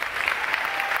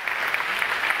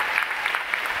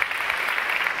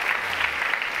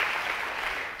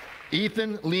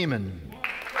 Ethan Lehman.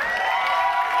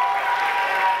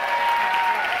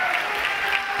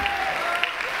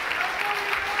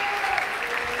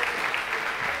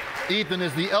 Ethan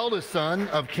is the eldest son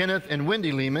of Kenneth and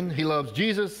Wendy Lehman. He loves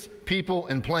Jesus, people,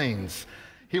 and planes.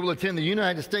 He will attend the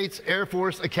United States Air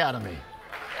Force Academy.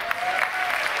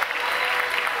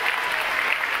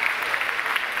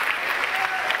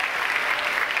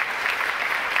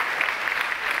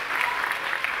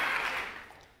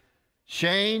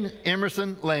 Shane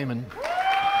Emerson Lehman.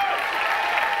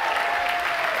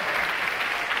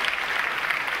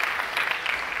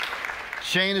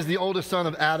 Shane is the oldest son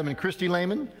of Adam and Christy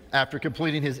Lehman. After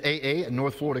completing his AA at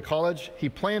North Florida College, he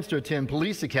plans to attend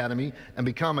Police Academy and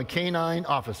become a K-9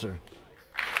 officer.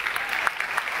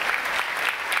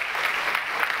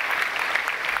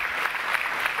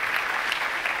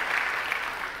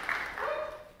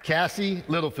 Cassie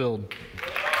Littlefield.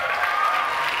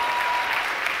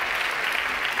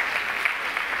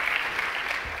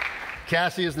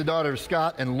 Cassie is the daughter of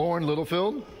Scott and Lauren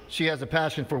Littlefield. She has a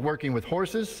passion for working with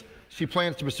horses. She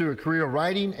plans to pursue a career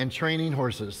riding and training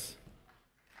horses.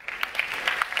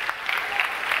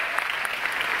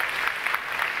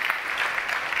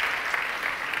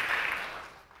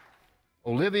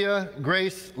 Olivia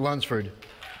Grace Lunsford.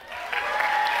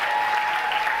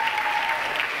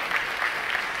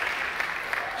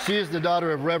 She is the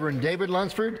daughter of Reverend David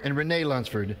Lunsford and Renee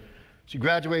Lunsford. She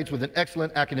graduates with an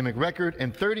excellent academic record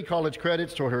and 30 college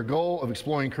credits toward her goal of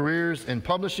exploring careers in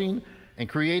publishing and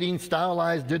creating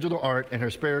stylized digital art in her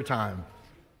spare time.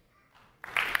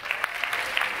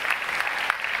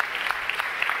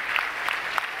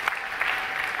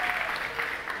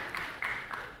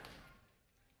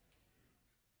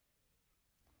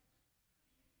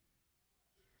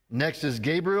 Next is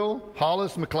Gabriel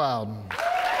Hollis McLeod.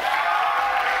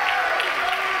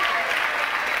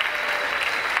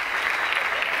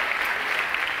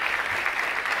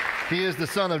 He is the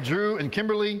son of Drew and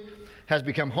Kimberly, has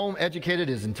become home educated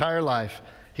his entire life.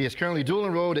 He is currently dual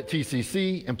enrolled at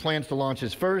TCC and plans to launch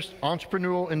his first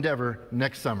entrepreneurial endeavor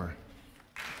next summer.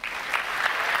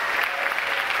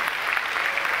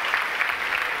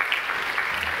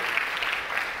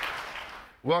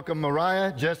 Welcome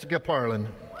Mariah Jessica Parlin.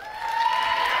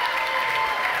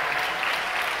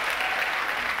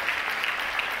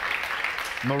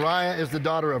 Mariah is the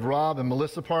daughter of Rob and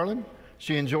Melissa Parlin.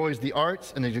 She enjoys the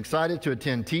arts and is excited to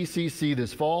attend TCC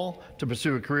this fall to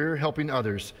pursue a career helping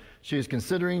others. She is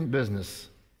considering business.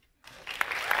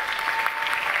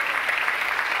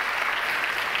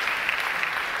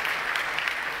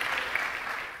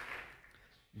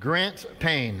 Grant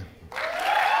Payne.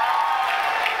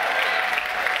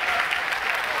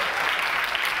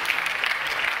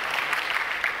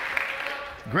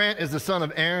 Grant is the son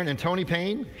of Aaron and Tony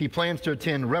Payne. He plans to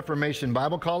attend Reformation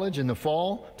Bible College in the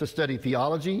fall to study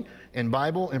theology and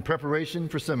Bible in preparation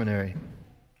for seminary.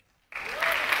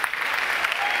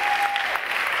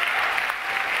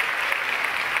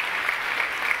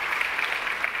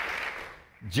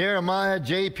 Jeremiah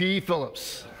J.P.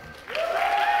 Phillips.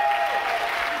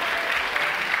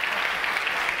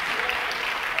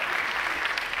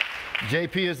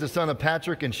 J.P. is the son of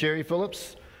Patrick and Sherry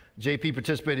Phillips. J.P.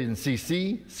 participated in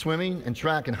CC, swimming, and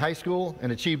track in high school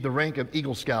and achieved the rank of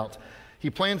Eagle Scout.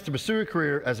 He plans to pursue a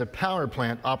career as a power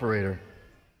plant operator.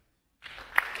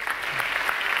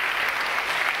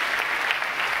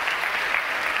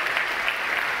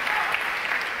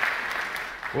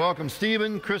 Welcome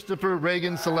Stephen Christopher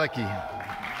Reagan Selecki.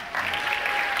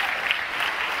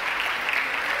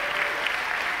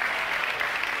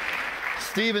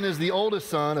 Stephen is the oldest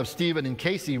son of Stephen and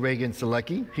Casey Reagan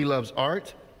Selecki. He loves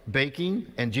art, baking,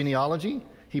 and genealogy.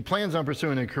 He plans on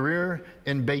pursuing a career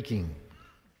in baking.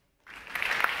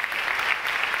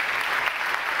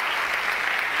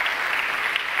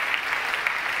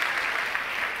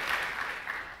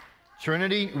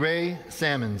 Trinity Ray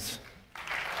Sammons.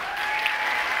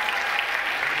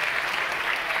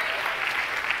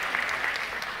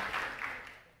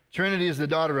 Trinity is the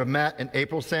daughter of Matt and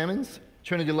April Sammons.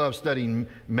 Trinity loves studying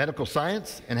medical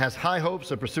science and has high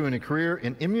hopes of pursuing a career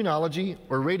in immunology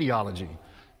or radiology.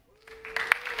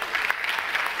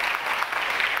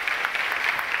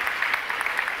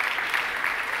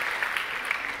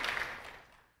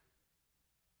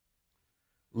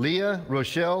 Leah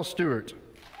Rochelle Stewart.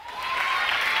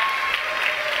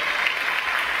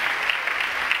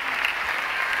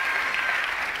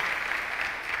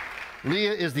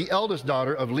 Leah is the eldest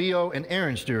daughter of Leo and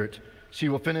Aaron Stewart. She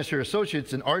will finish her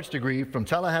associate's in arts degree from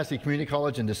Tallahassee Community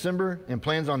College in December and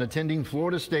plans on attending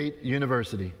Florida State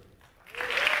University.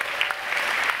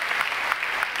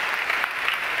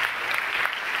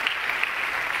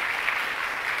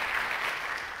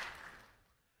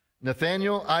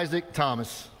 Nathaniel Isaac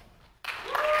Thomas.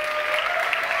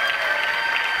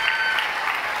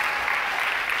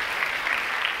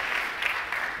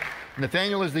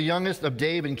 Nathaniel is the youngest of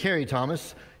Dave and Carrie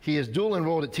Thomas. He is dual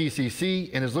enrolled at TCC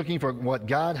and is looking for what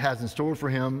God has in store for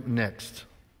him next.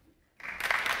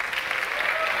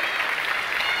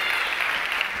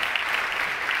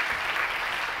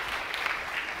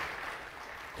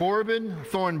 Corbin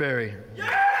Thornberry.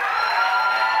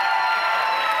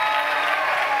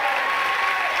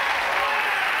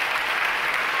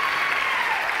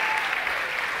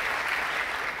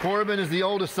 Corbin is the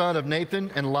oldest son of Nathan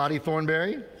and Lottie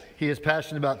Thornberry. He is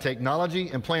passionate about technology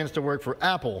and plans to work for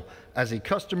Apple as a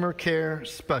customer care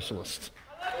specialist.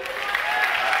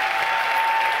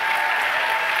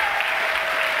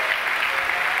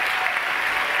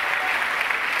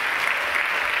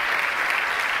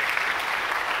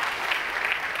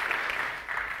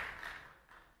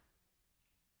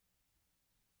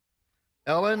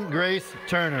 Ellen Grace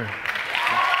Turner.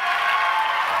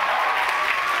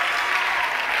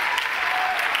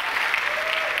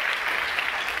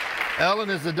 Ellen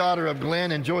is the daughter of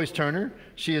Glenn and Joyce Turner.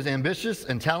 She is ambitious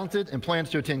and talented and plans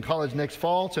to attend college next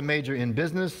fall to major in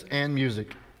business and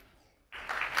music.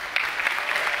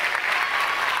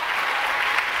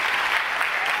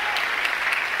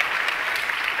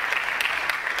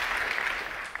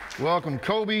 Welcome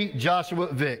Kobe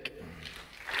Joshua Vick.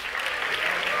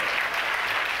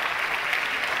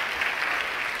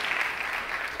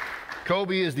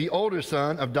 Kobe is the older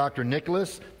son of Dr.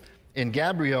 Nicholas and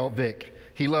Gabrielle Vick.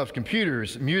 He loves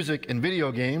computers, music, and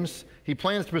video games. He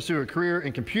plans to pursue a career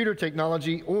in computer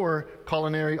technology or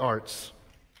culinary arts.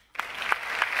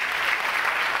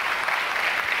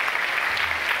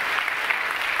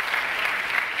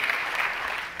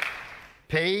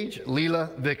 Paige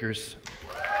Leela Vickers.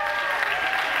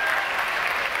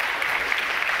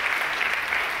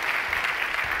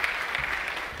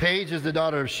 Paige is the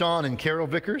daughter of Sean and Carol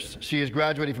Vickers. She is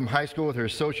graduating from high school with her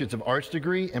Associates of Arts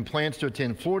degree and plans to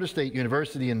attend Florida State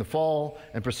University in the fall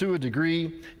and pursue a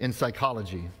degree in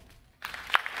psychology.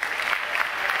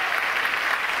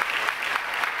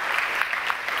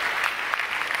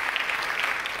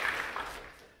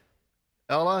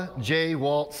 Ella J.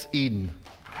 Waltz Eden.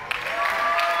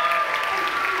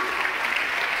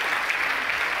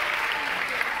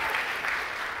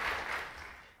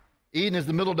 Eden is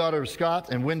the middle daughter of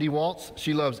Scott and Wendy Waltz.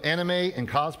 She loves anime and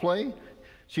cosplay.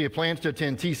 She plans to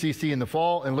attend TCC in the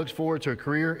fall and looks forward to a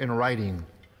career in writing.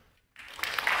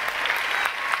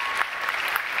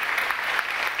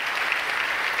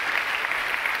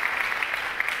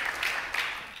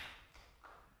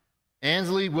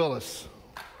 Ansley Willis.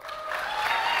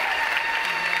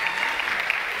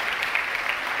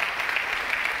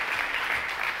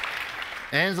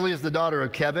 Ansley is the daughter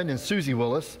of Kevin and Susie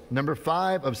Willis, number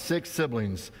 5 of 6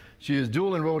 siblings. She is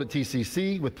dual enrolled at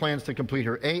TCC with plans to complete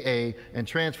her AA and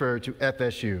transfer to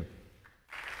FSU.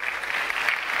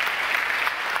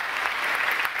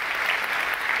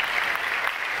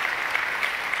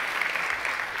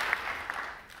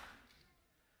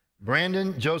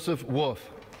 Brandon Joseph Wolf.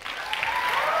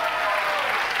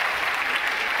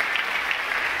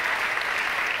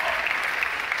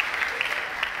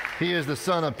 He is the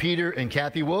son of Peter and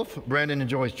Kathy Wolf. Brandon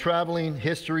enjoys traveling,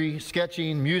 history,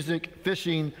 sketching, music,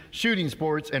 fishing, shooting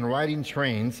sports, and riding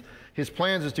trains. His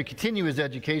plans is to continue his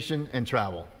education and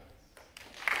travel.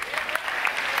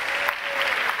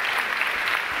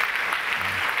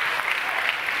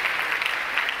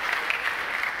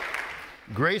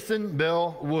 Grayson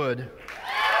Bell Wood.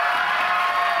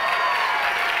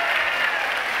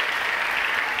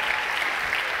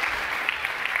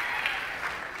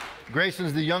 Grayson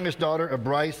is the youngest daughter of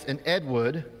Bryce and Ed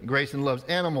Wood. Grayson loves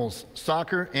animals,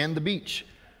 soccer, and the beach.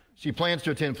 She plans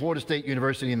to attend Florida State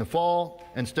University in the fall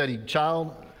and study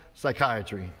child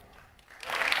psychiatry.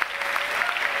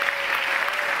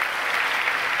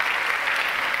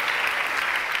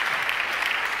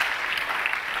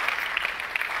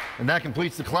 And that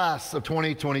completes the class of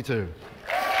 2022.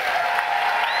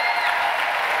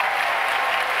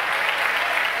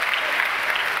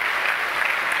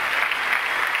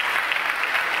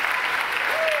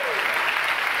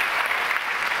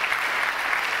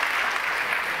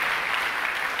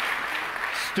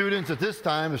 Students at this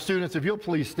time, students, if you'll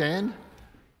please stand.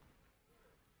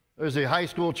 There's a high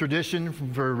school tradition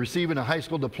for receiving a high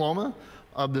school diploma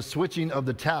of the switching of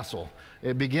the tassel.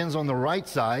 It begins on the right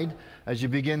side as you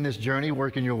begin this journey,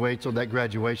 working your way till that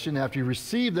graduation. After you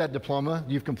receive that diploma,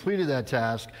 you've completed that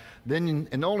task, then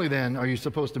and only then are you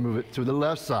supposed to move it to the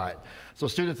left side. So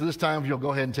students at this time, you'll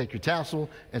go ahead and take your tassel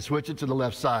and switch it to the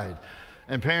left side.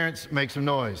 And parents, make some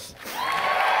noise.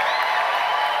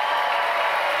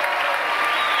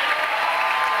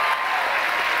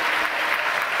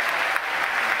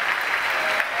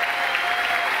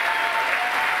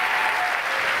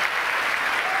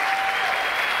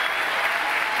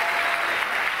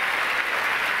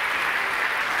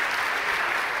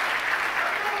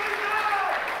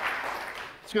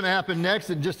 What's going to happen next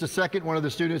in just a second, one of the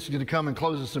students is going to come and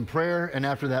close us in prayer, and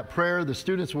after that prayer, the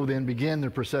students will then begin their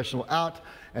processional out,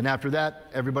 and after that,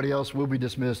 everybody else will be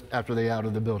dismissed after they out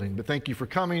of the building. But thank you for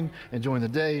coming, enjoying the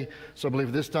day. So I believe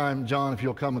at this time, John, if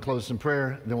you'll come and close us in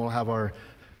prayer, then we'll have our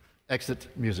exit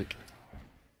music.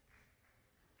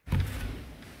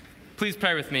 Please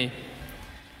pray with me.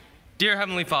 Dear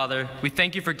Heavenly Father, we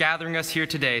thank you for gathering us here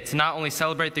today to not only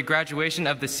celebrate the graduation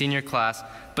of the senior class,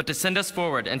 but to send us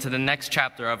forward into the next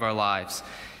chapter of our lives.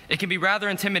 It can be rather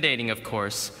intimidating, of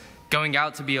course, going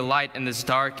out to be a light in this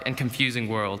dark and confusing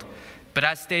world. But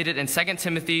as stated in 2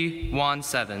 Timothy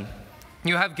 1:7,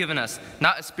 You have given us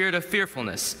not a spirit of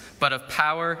fearfulness, but of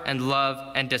power and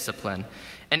love and discipline.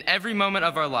 In every moment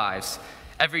of our lives,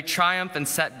 every triumph and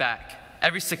setback,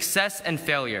 every success and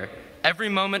failure, every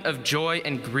moment of joy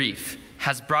and grief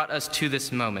has brought us to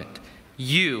this moment.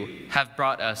 You have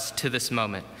brought us to this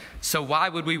moment. So why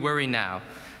would we worry now?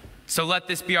 So let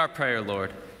this be our prayer,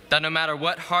 Lord, that no matter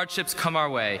what hardships come our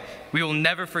way, we will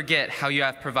never forget how you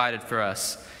have provided for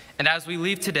us. And as we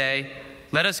leave today,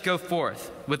 let us go forth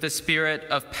with a spirit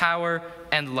of power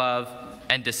and love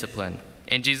and discipline.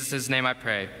 In Jesus' name I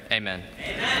pray, amen.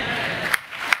 Amen.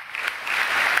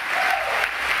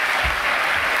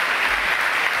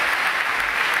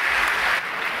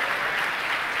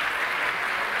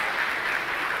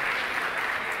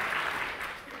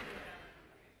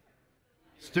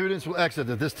 Students will exit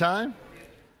at this time.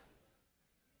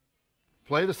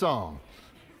 Play the song.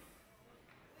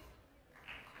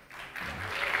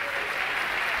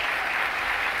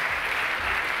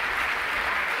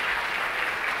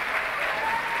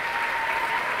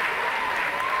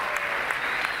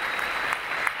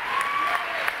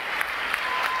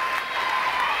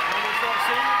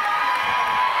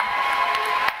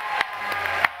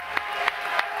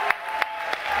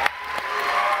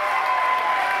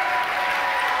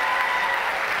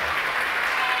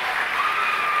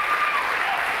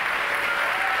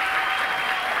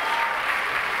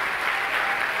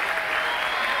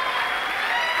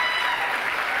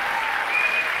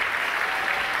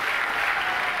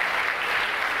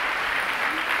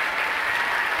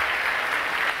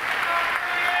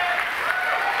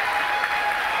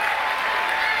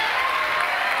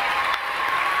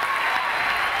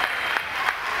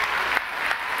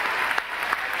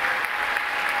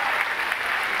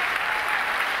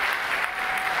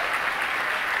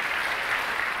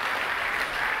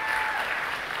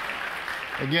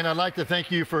 Again, I'd like to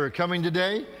thank you for coming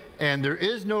today. And there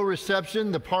is no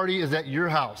reception. The party is at your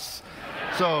house.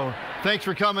 So thanks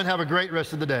for coming. Have a great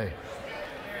rest of the day.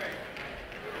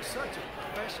 Such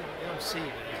a professional MC.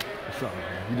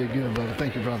 You did good, brother.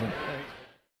 Thank you, brother.